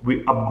people, we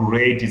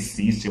upgraded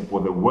system for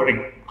the very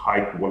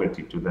high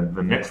quality to the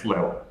next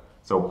level.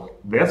 So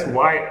that's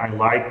why I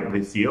like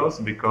the EOS,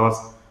 because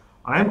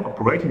I'm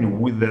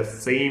operating with the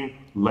same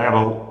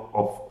level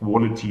of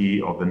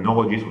quality of the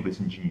knowledge of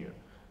this engineer.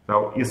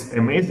 So it's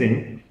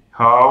amazing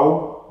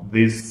how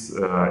this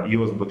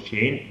EOS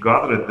blockchain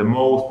gathered the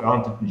most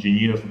talented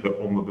engineers of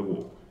the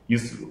world.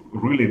 It's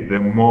really the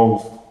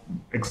most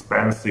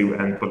expensive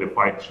and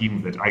qualified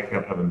team that I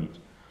have ever met.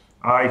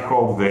 I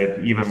hope that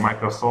even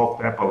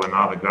Microsoft, Apple, and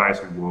other guys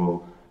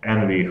will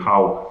envy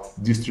how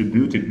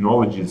distributed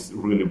knowledge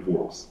really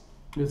works.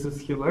 This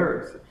is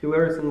hilarious.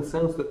 Hilarious in the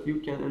sense that you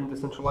can, in a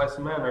decentralized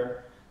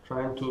manner,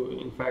 trying to,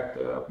 in fact,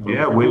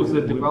 produce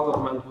the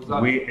development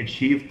without... We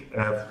achieved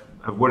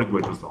a very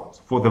great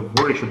results for the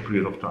very short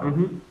period of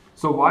time.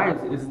 So why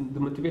is the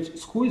motivation?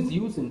 Who is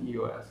using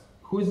EOS?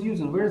 Who is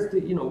using? Where is the,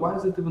 why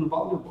is it even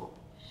valuable?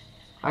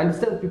 I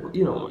understand people,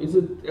 is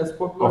it as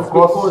popular as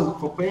Bitcoin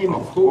for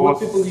payments? What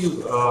people use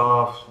it?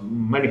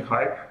 Many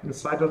hype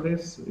inside of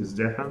this is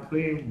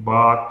definitely,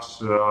 but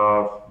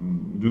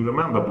do you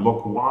remember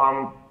Block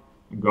 1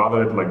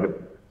 gathered like the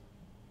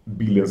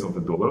billions of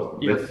the dollars?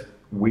 Yes.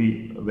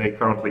 They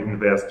currently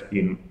invest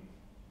in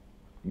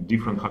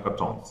different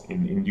hackathons,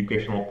 in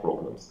educational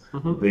programs.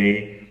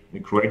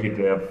 They created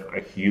a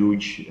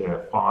huge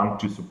fund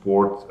to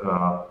support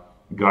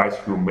guys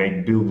who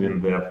make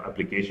building their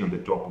application on the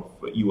top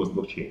of EOS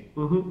blockchain.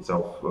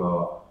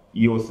 So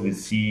EOS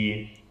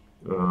VC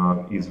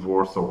is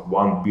worth of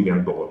 $1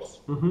 billion.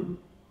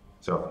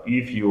 So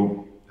if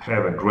you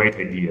have a great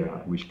idea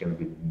which can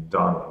be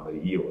done on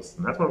the EOS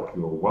network,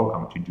 you're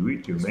welcome to do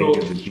it, to make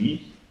it a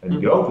G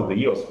and go to the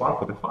EOS fund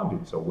for the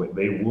funding. So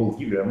they will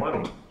give you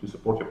money to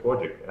support your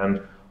project.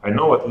 And I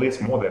know at least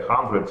more than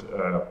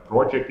 100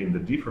 projects in the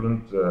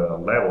different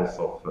levels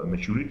of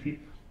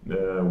maturity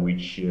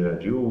which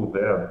do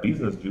their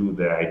business, do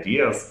their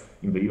ideas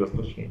in the EOS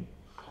blockchain.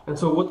 And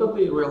so what are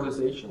the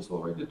realizations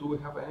already? Do we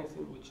have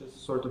anything which is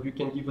sort of, you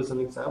can give us an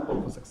example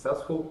of a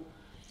successful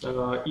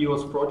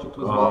EOS project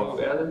with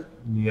value added?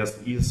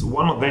 Yes,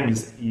 one of them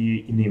is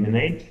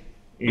Eliminate.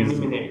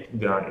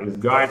 Is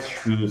guys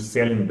who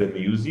selling the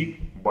music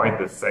by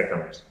the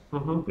second.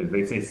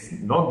 They say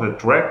not the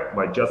track,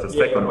 but just a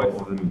second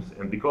of the music.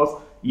 And because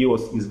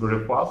EOS is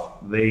very fast,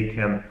 they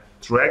can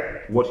track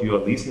what you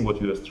are listening,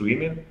 what you are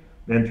streaming,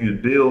 and you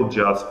bill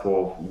just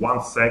for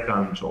 1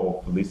 second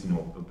of listening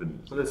of the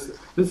music.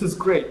 This is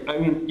great. I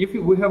mean, if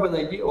we have an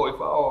idea, or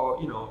if our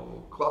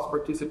class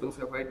participants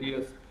have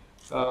ideas,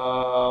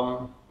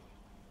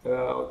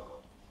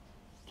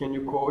 can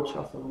you coach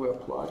us and we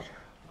apply?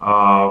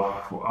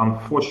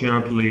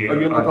 Unfortunately, are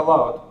you not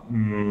allowed?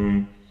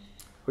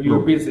 Or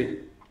you're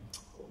busy?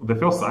 The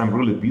first, I'm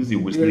really busy.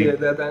 We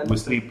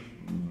sleep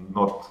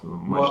not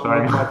much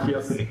time.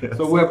 Yes.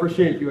 So we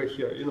appreciate you are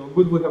here.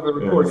 Good we have a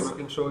recording. We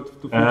can show it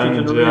to future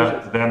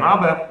generations. The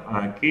another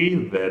case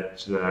that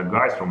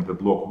guys from the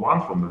Block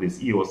 1, from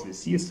this EOS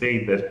VC,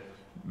 say that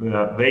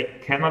they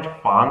cannot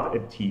fund a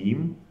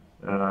team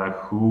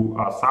who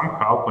are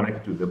somehow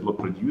connected to the block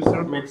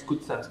producer. Makes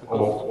good sense.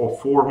 Or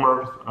former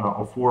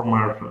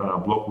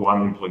Block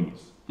 1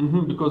 employees.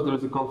 Because there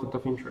is a conflict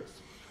of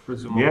interest.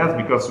 Presumably. Yes,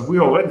 because we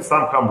already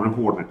somehow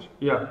reported.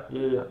 Yeah.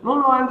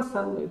 No, I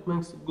understand. It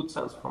makes good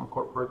sense from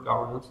corporate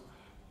governance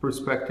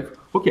perspective.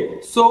 Okay,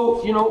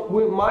 so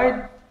we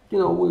might,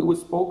 we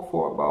spoke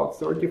for about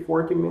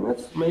 30-40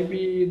 minutes.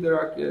 Maybe there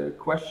are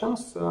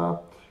questions.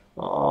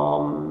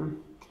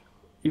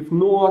 If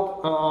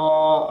not,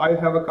 I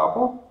have a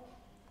couple.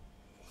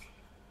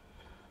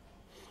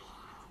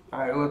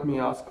 Let me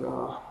ask.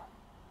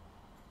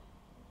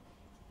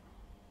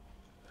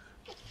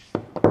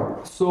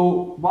 So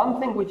one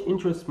thing which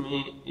interests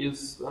me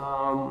is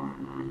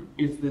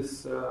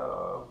this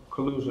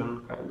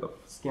collusion kind of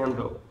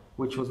scandal,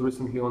 which was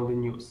recently on the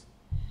news.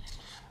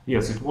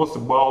 Yes, it was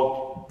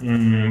about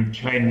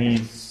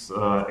Chinese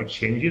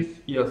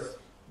exchanges. Yes.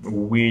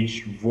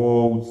 Which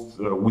votes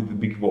with the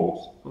big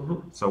votes.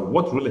 So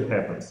what really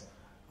happens?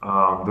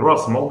 There are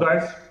small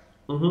guys,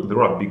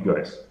 there are big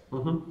guys.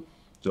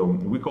 So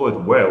we call it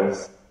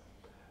whales.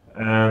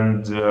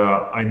 And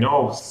I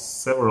know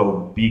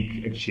several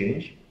big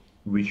exchange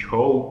which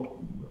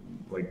hold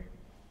like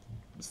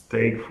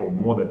stake for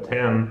more than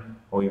 10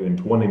 or even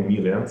 20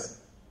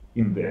 millions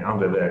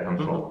under their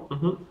control.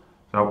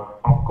 So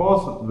of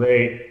course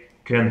they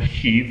can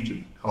shift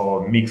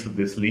or mix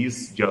this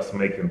list, just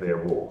making their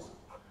rules.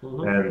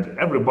 And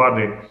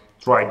everybody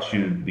try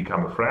to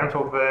become a friend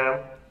of them.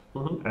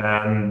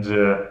 And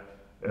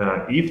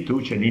if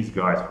two Chinese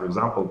guys, for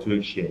example, to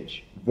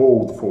exchange,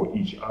 vote for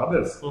each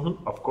others,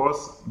 of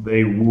course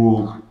they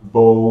will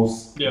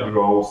both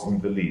grow in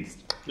the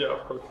list. Yeah,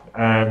 of course.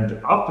 And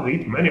after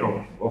it, many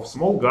of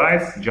small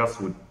guys, just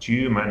with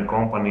two main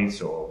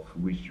companies,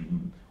 which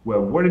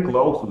were very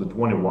close to the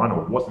 21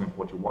 or wasn't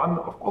 41,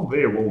 of course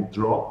they will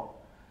drop.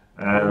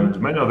 And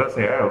many of them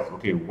say,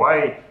 okay,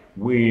 why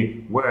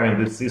we were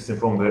in this system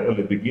from the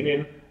early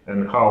beginning,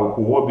 and how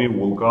Huobi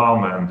will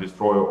come and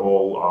destroy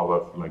all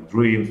our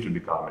dreams to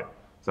become it.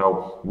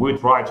 So we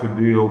try to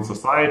build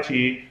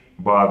society,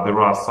 but there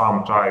are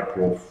some type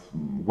of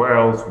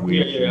wells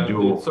we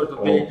do. It's sort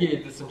of the idea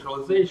is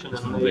decentralization,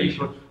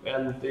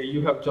 and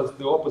you have just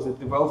the opposite.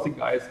 The wealthy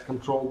guys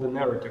control the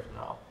narrative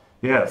now.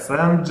 Yes,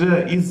 and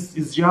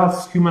it's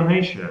just human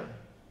nature.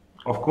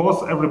 Of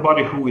course,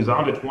 everybody who is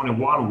under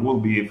 21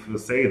 will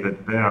say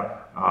that they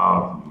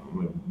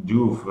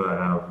do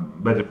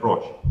better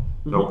approach.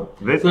 So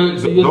you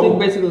think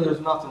basically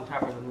there's nothing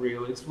happening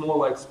real? It's more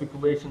like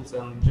speculations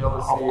and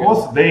jealousy. Of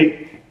course,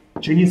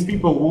 Chinese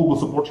people will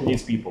support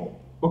Chinese people.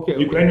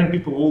 Ukrainian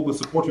people will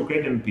support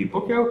Ukrainian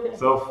people.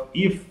 So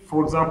if,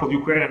 for example,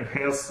 Ukraine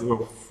has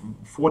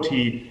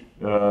 40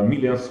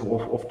 millions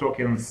of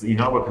tokens in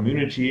our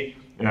community,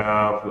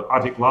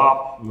 Arctic Lab,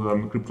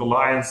 Crypto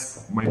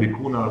Alliance, maybe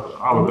Kuna,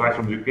 other guys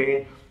from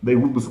Ukraine, they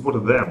will be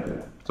supported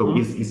them. So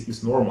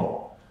it's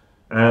normal.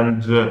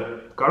 And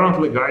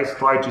currently guys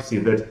try to see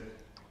that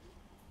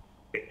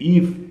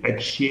if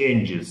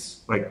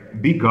exchanges,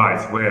 like big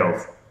guys,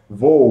 whales,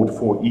 vote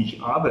for each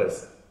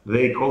others,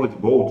 they call it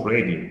vote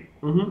trading.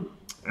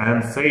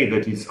 And say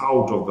that it's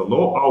out of the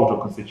law, out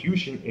of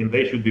constitution, and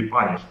they should be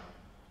punished.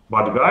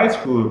 But guys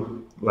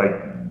who,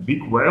 like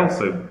big whales,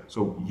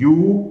 so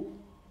you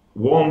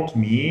want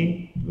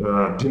me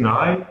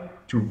deny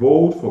to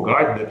vote for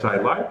guys that I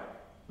like?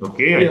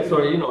 Okay. Yeah, so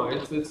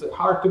it's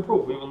hard to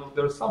prove, even if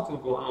there's something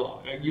going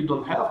on. You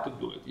don't have to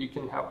do it. You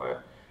can have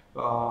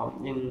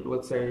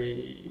let's say,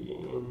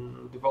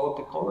 in developed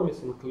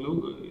economies,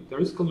 there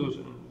is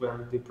collusion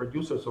when the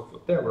producers of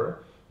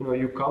whatever,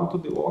 you come to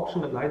the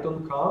auction and I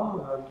don't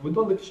come, and we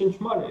don't exchange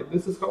money.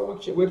 This is how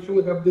we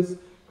actually have this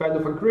kind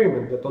of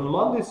agreement that on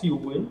Mondays you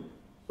win,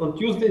 on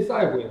Tuesdays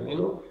I win.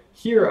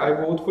 Here I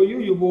vote for you,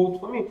 you vote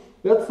for me.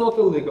 That's not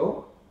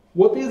illegal.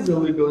 What is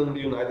illegal in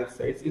the United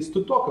States is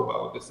to talk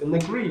about this and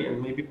agree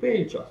and maybe pay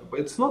each other. But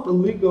it's not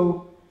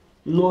illegal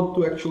not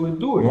to actually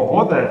do it.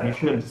 Moreover, you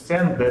should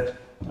understand that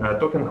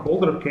token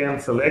holder can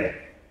select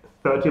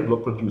 30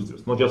 block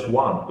producers, not just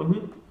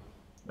one.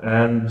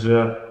 And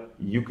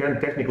you can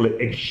technically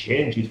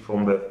exchange it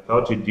from the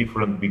 30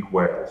 different big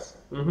whales.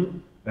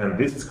 And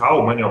this is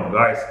how many of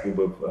guys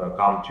will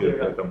come to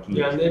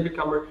and they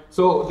become.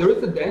 So there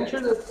is a danger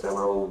that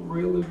several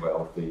really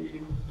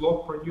wealthy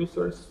block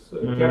producers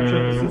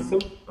capture the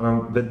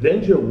system. The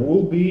danger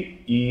will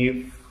be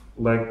if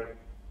like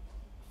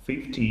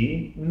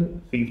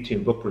 15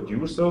 block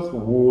producers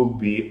will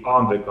be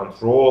under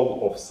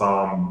control of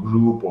some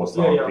group or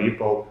some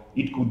people.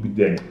 It could be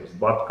dangerous.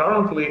 But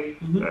currently,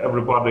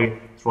 everybody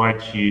try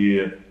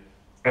to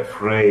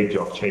afraid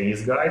of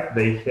Chinese guys.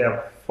 They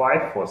have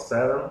 5 or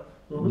 7.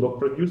 Block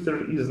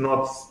producer is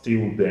not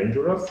still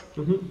dangerous,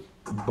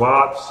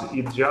 but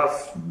it's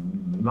just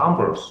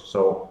numbers.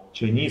 So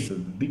Chinese is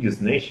the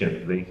biggest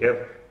nation. They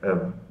have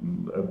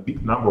a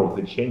big number of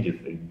exchanges,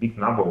 a big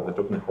number of the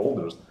token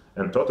holders,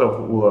 and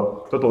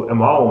total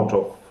amount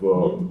of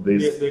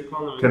this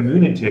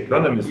community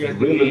economies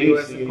really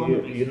lives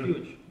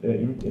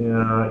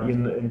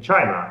in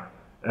China.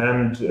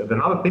 And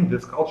another thing,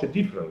 this culture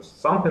difference,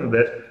 something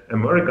that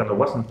American or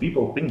Western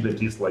people think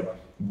that is like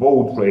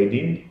vote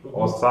trading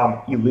or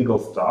some illegal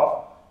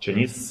stuff.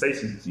 Chinese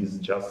says it is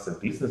just a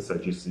business,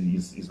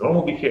 is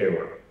normal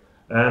behavior,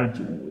 and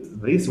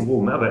this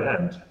will never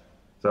end.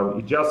 So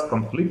it's just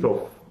conflict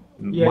of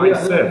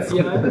mindsets.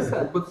 I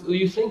understand. But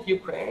you think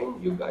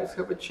Ukraine, you guys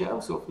have a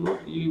chance of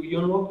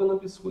you're not going to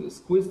be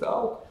squeezed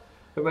out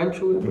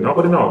eventually?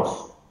 Nobody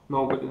knows.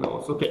 Nobody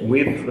knows. Okay.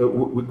 We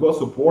got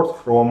support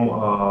from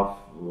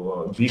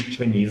big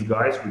Chinese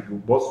guys. We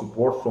got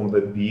support from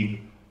the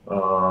big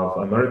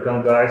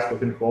American guys,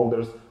 token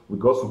holders. We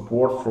got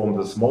support from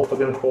the small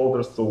token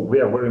holders. So we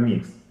are very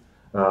mixed.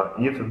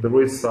 If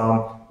there is some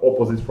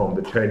opposite from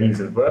the Chinese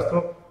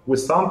investor, with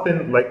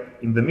something like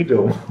in the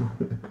middle.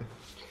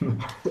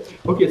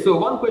 Okay, so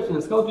one question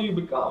is, how do you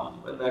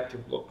become an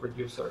active block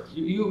producer?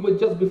 You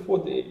just before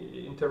the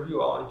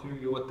interview,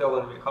 you were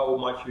telling me how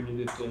much you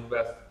needed to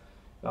invest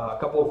a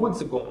couple of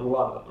weeks ago in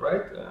London,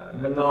 right?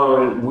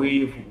 No,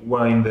 we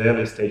were in the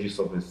early stages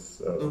of this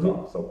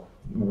stuff. So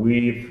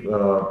we've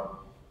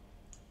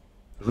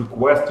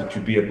requested to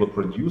be a block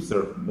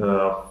producer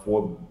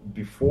for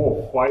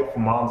before 5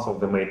 months of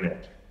the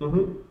mainnet.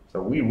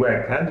 So we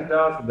were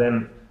candidates,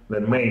 then the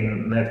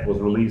main net was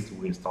released,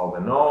 we installed the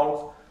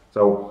nodes.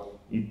 So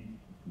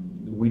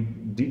we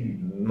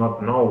did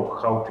not know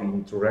how to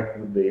interact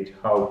with it,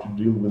 how to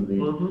deal with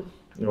it.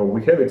 You know,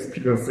 we have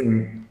experience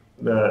in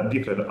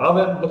different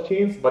other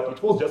blockchains, but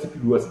it was just a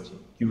curiosity.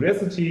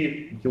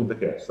 Curiosity killed the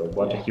cat. So,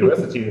 but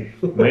curiosity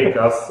make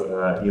us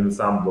in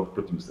some block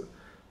producers.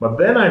 But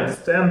then I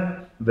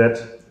understand that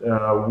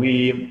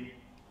we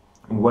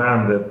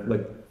won the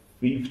like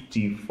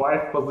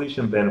 55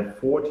 position, then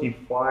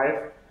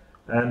 45,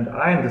 and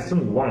I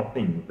understand one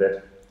thing,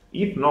 that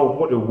if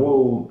nobody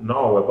will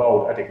know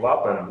about Attic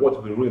Lab and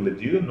what we really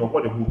do,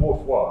 nobody will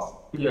vote for us.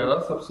 Yeah,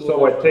 that's absolutely.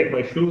 So I take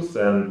my shoes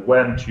and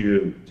went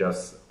to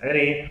just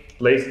any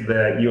place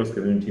the EOS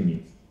community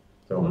meets.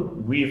 So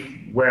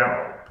we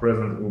were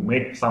present, we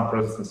made some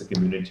presence in the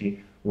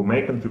community, we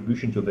make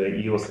contribution to the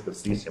EOS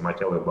ecosystem. I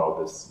tell you about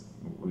this.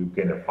 We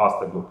became a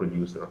faster block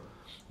producer.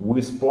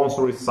 We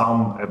sponsor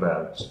some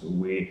events.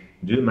 We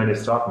do many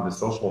stuff in the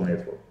social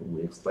network.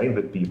 We explain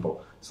the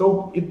people.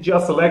 So it's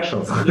just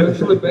elections.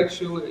 It's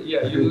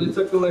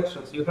like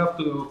elections. You have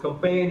to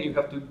campaign. You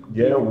have to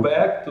give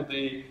back to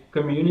the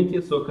community,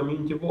 so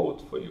community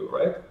vote for you,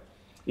 right?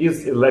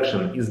 Is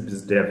election, is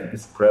BizDev,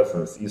 is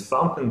presence, is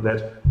something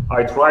that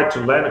I try to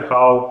learn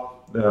how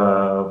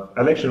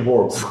election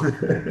works.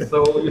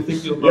 So you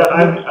think you'll? Yeah,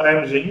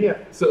 I'm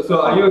engineer.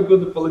 So are you a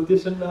good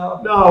politician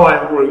now? No,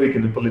 I'm very weak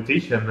in the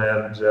politician,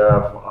 and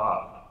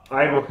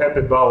I'm happy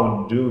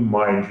about doing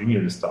my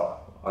engineering stuff.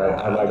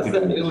 I like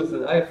it.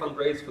 Listen, I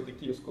fundraise for the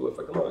Kyiv School of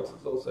Economics.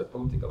 It's also a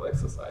political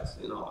exercise.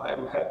 You know,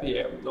 I'm happy.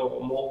 I'm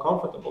more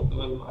comfortable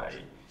doing my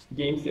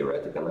game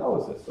theoretic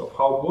analysis of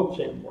how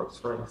blockchain works,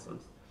 for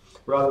instance,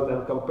 rather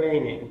than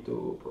campaigning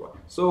to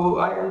provide. So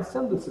I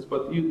understand this,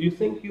 but you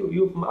think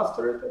you've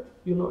mastered it?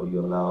 You know,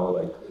 you're now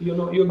like, you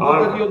know, you're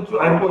good at your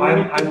job.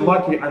 I'm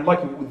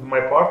lucky with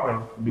my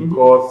partner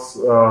because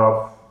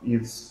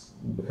it's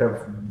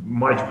have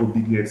much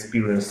bigger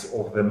experience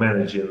of the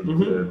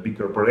managing big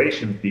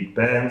corporations, big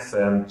banks,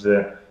 and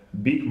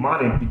big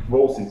money, big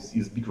growth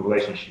is big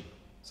relationship.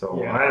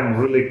 So I'm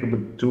really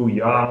too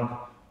young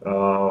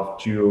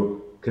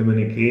to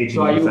communicate.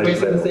 So are you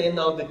basically saying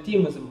now the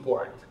team is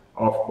important?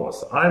 Of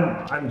course,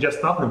 I'm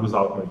just nothing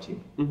without my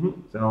team.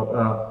 So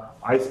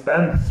I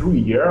spent 3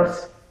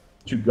 years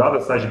to gather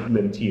such a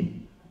brilliant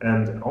team,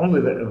 and only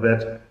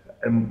that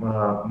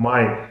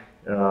my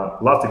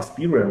last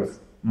experience,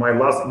 my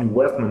last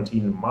investment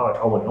in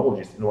our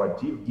knowledge is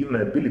innovative, given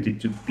the ability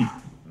to pick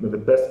the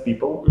best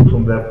people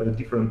from the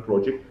different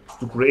projects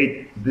to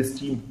create this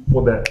team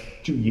for the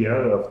 2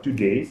 years of 2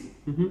 days.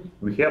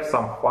 We have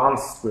some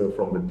funds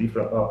from the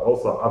different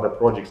also other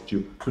projects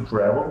to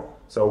travel.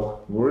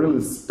 So we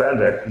really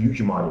spend a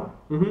huge money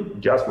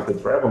just for the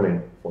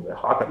traveling, for the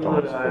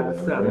hackathons. I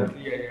understand.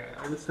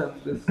 I understand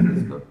this.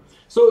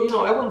 So, you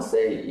know, I wouldn't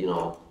say, you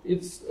know,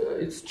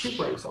 it's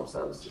cheaper in some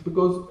sense,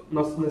 because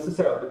not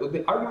necessarily, because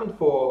the argument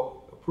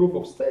for proof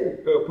of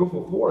stake, proof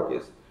of work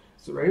is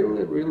it's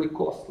really, really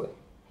costly.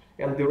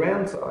 And the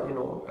rents are, you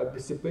know, are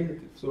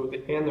dissipated through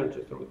the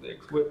energy, through the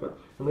equipment.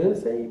 And then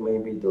say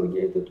maybe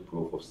delegated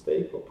proof of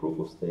stake or proof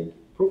of stake.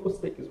 Proof of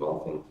stake is one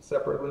thing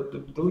separately. The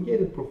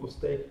delegated proof of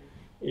stake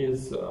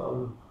is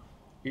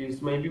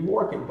maybe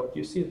working, but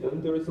you see,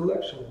 then there is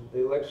election, and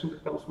the election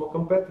becomes more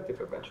competitive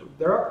eventually.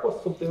 There are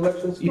costs of the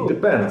elections too. It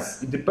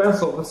depends. It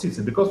depends on the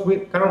system, because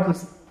we're currently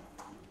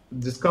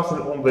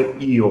discussing on the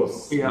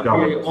EOS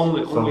governance.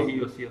 Only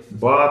EOS, yes.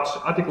 But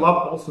Attic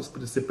Lab also is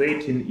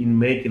participating in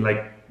making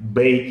like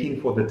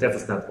baking for the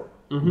Tezos network.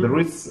 There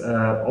is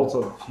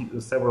also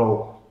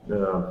several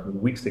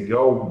weeks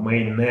ago,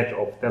 mainnet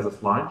of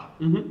Tezos launch.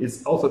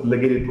 It's also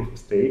delegated proof of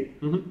stake,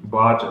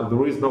 but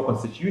there is no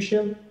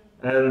constitution,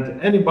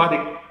 and anybody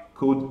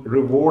could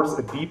reward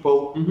the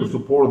people who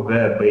support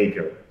their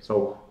baker.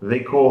 So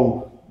they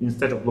call,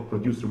 instead of block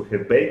producer, we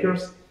have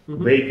bakers.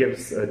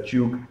 Bakers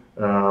took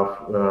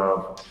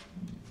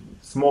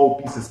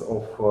small pieces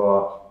of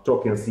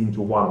tokens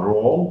into one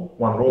roll.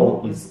 One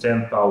roll is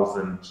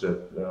 10,000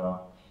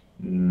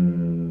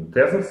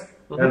 Tezos,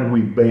 and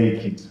we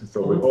bake it.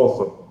 So we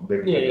also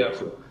bake it.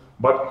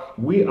 But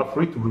we are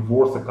free to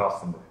reward the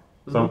customer.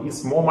 So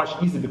it's much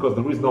easier because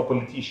there is no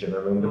politician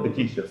and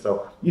competition.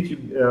 So if you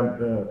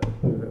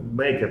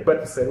make a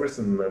better service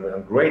and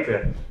a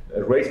greater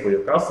race for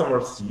your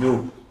customers,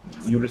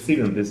 you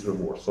receiving this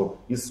reward. So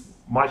it's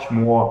much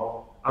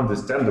more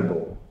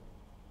understandable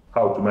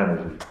how to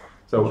manage it.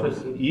 So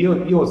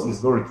EOS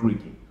is very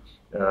tricky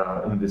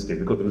in this case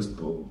because there is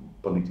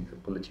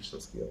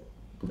politicians here.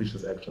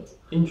 Politicians' actions.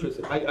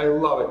 Interesting. I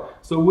love it.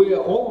 So we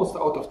are almost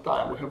out of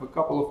time. We have a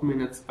couple of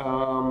minutes.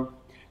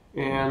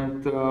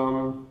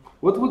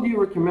 What would you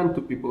recommend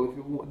to people if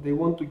they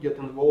want to get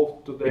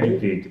involved today?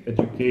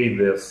 Educate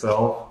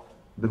themselves.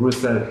 There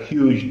is a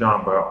huge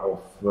number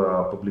of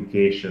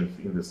publications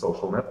in the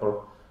social network.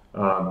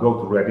 Go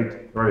to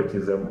Reddit. Reddit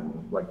is the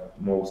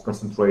most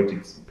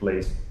concentrated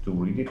place to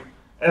read it.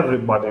 Every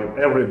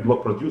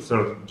blog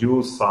producer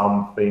do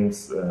some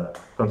things,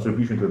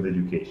 contribution to the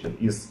education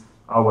is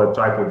our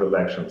type of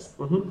elections.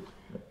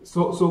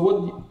 So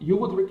what you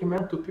would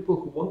recommend to people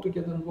who want to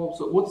get involved?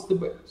 So what's the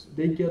best?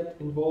 They get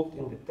involved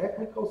in the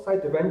technical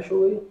side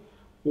eventually,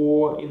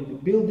 or in the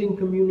building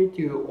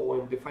community, or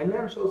in the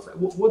financial side?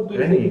 What do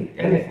you think?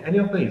 Any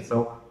of these.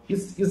 So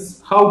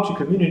it's how the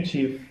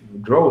community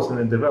grows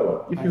and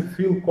develops. If you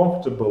feel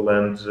comfortable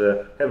and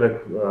have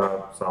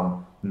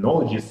some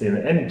knowledge in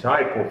any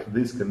type of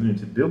this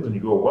community building,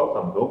 you are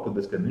welcome. Go to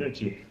this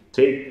community.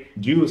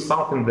 Do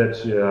something that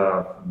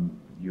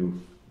you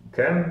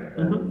can.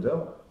 And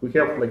we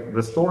have like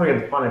the story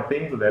and funny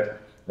thing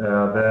that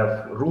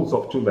the rules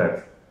of two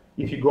legs.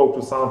 If you go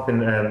to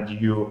something and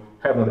you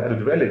have not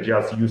added value,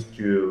 just use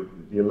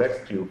the legs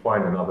to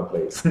find another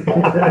place.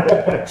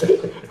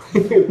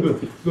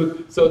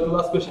 Good. So the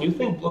last question: you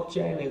think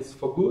blockchain is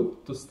for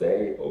good to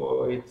stay,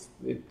 or it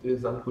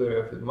is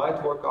unclear if it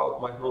might work out,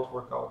 might not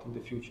work out in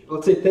the future?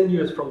 Let's say 10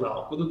 years from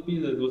now, could it be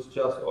that it was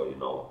just,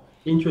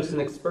 interesting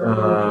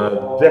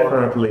experiment?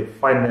 Definitely,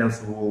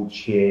 finance will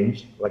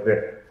change. Like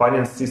the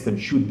finance system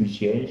should be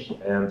changed,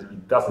 and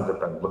it doesn't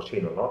depend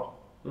blockchain or not.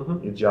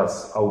 It's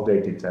just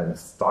outdated and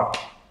stuck.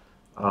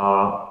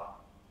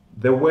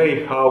 The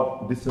way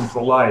how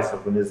decentralized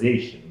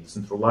organization,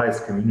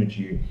 decentralized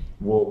community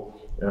will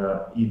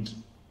be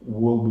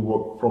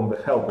work from the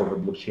help of the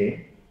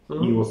blockchain.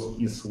 EOS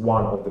is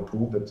one of the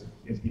proof that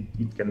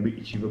it can be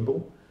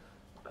achievable,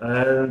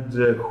 and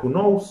who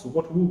knows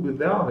what will be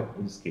the other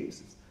use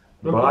cases.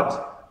 But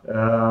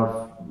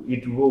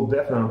it will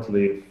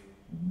definitely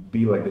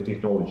be like the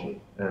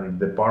technology and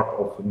the part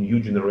of a new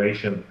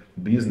generation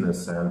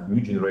business and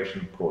new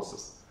generation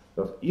process.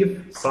 That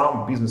if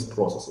some business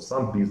process or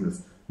some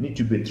business need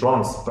to be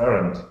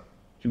transparent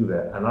to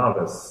the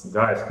another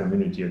guy's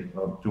community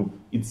to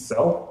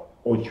itself,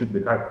 or it should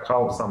be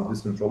how some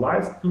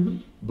decentralized,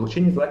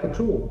 blockchain is like a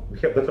tool. We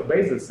have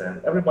databases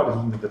and everybody's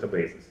using the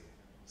databases.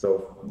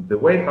 So the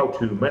way how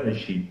to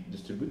manage it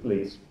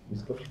distributely is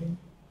blockchain.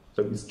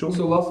 So it's true.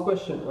 So last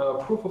question,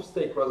 proof of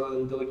stake rather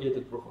than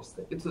delegated proof of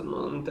stake. It's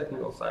on the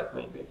technical side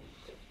maybe.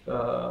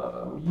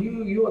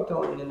 You are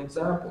telling an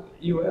example,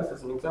 EOS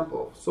is an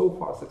example of so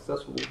far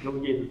successful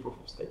delegated proof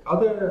of stake. Are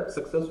there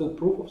successful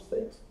proof of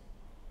stakes?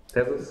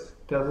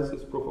 Tezos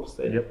is proof of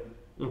stake? Yep.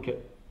 Okay.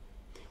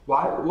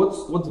 Why?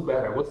 What's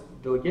better? What's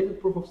delegated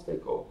proof of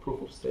stake or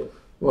proof of stake?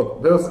 Well,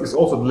 Tezos is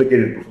also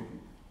delegated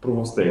proof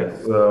of stake.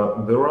 Yes.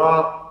 There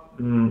are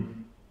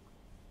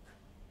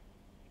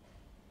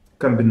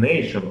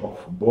combination of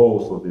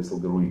both of these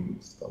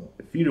algorithms.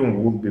 Ethereum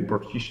would be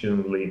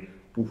partitionally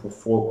proof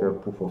of work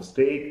and proof of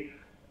stake.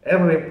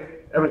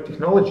 Every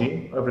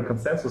technology, every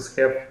consensus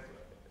have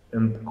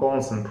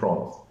cons and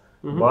pros,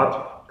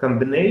 but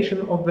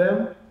combination of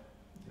them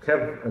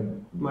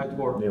might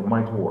work.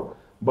 Might work.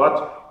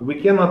 But we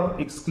cannot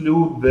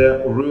exclude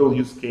the real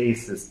use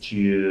cases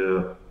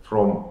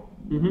from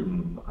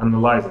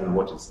analyzing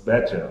what is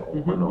better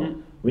or not.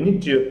 We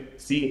need to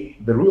see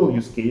the real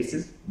use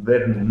cases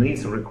that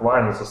needs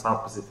requirements of some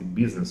specific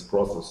business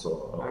process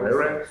or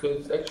area. So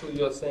it's actually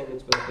you're saying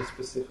it's going to be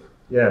specific.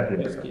 Yeah.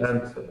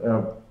 And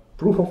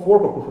proof of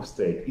work or proof of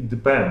stake, it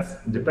depends.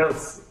 It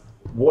depends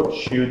what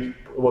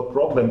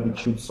problem it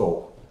should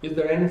solve. Is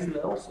there anything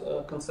else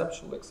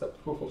conceptual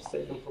except proof of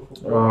stake and proof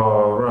of work?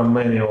 There are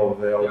many of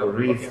the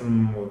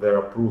algorithms. There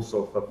are proofs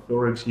of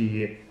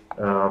authority,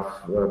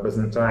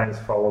 Byzantine's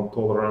fault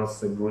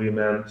tolerance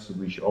agreement,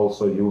 which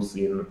also used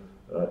in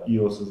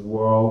EOS as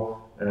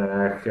well,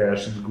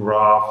 hashed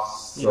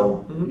graphs.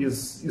 So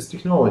it's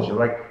technology.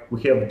 Like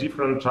we have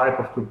different type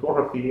of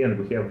cryptography and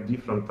we have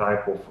different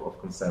type of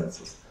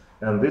consensus.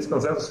 And this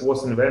consensus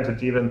was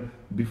invented even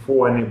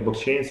before any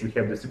blockchains. We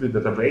have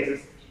distributed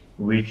databases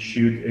which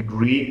should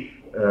agree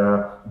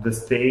the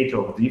state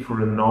of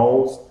different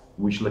nodes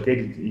which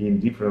located in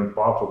different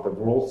parts of the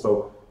world.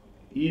 So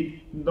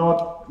it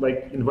not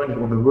like invented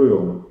on the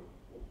wheel.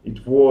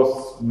 It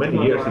was many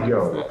years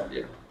ago.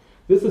 Yeah.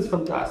 This is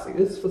fantastic.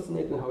 This is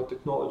fascinating how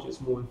technology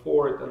is moving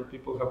forward and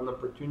people have an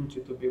opportunity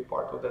to be a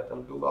part of that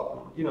and build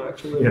up and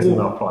actually It's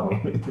not funny.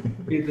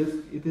 it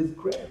is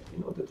great,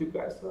 that you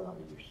guys are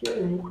here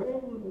in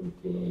Ukraine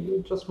and you're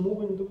just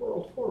moving the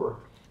world forward.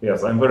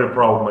 Yes, I'm very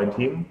proud of my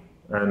team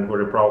and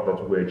very proud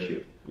that we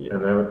achieved. Yeah.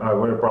 And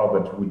I'm very proud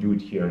that we do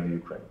it here in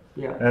Ukraine.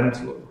 Yeah, and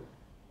absolutely.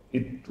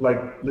 It's like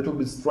a little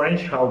bit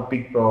strange how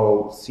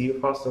people see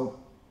us. So,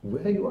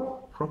 where you are?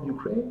 From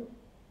Ukraine?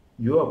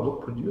 You are a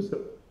block producer?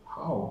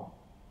 How?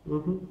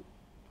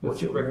 What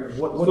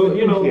so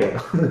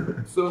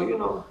here? So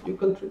you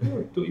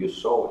contribute to, you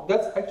show.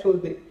 That's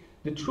actually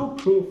the true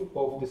proof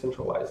of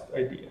decentralized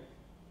idea.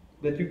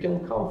 That you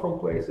can come from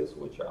places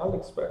which are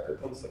unexpected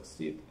and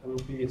succeed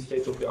and be a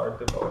state-of-the-art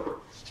developer.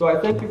 So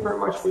I thank you very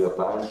much for your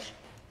time.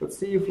 Let's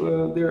see if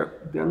there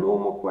are no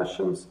more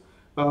questions.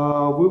 We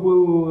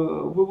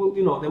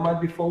will, there might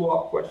be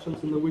follow-up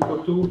questions in a week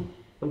or two,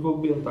 and we'll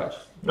be in touch.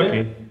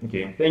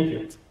 Okay. Thank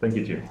you. Thank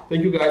you, Jim.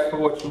 Thank you guys for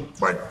watching.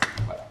 Bye.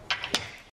 Bye.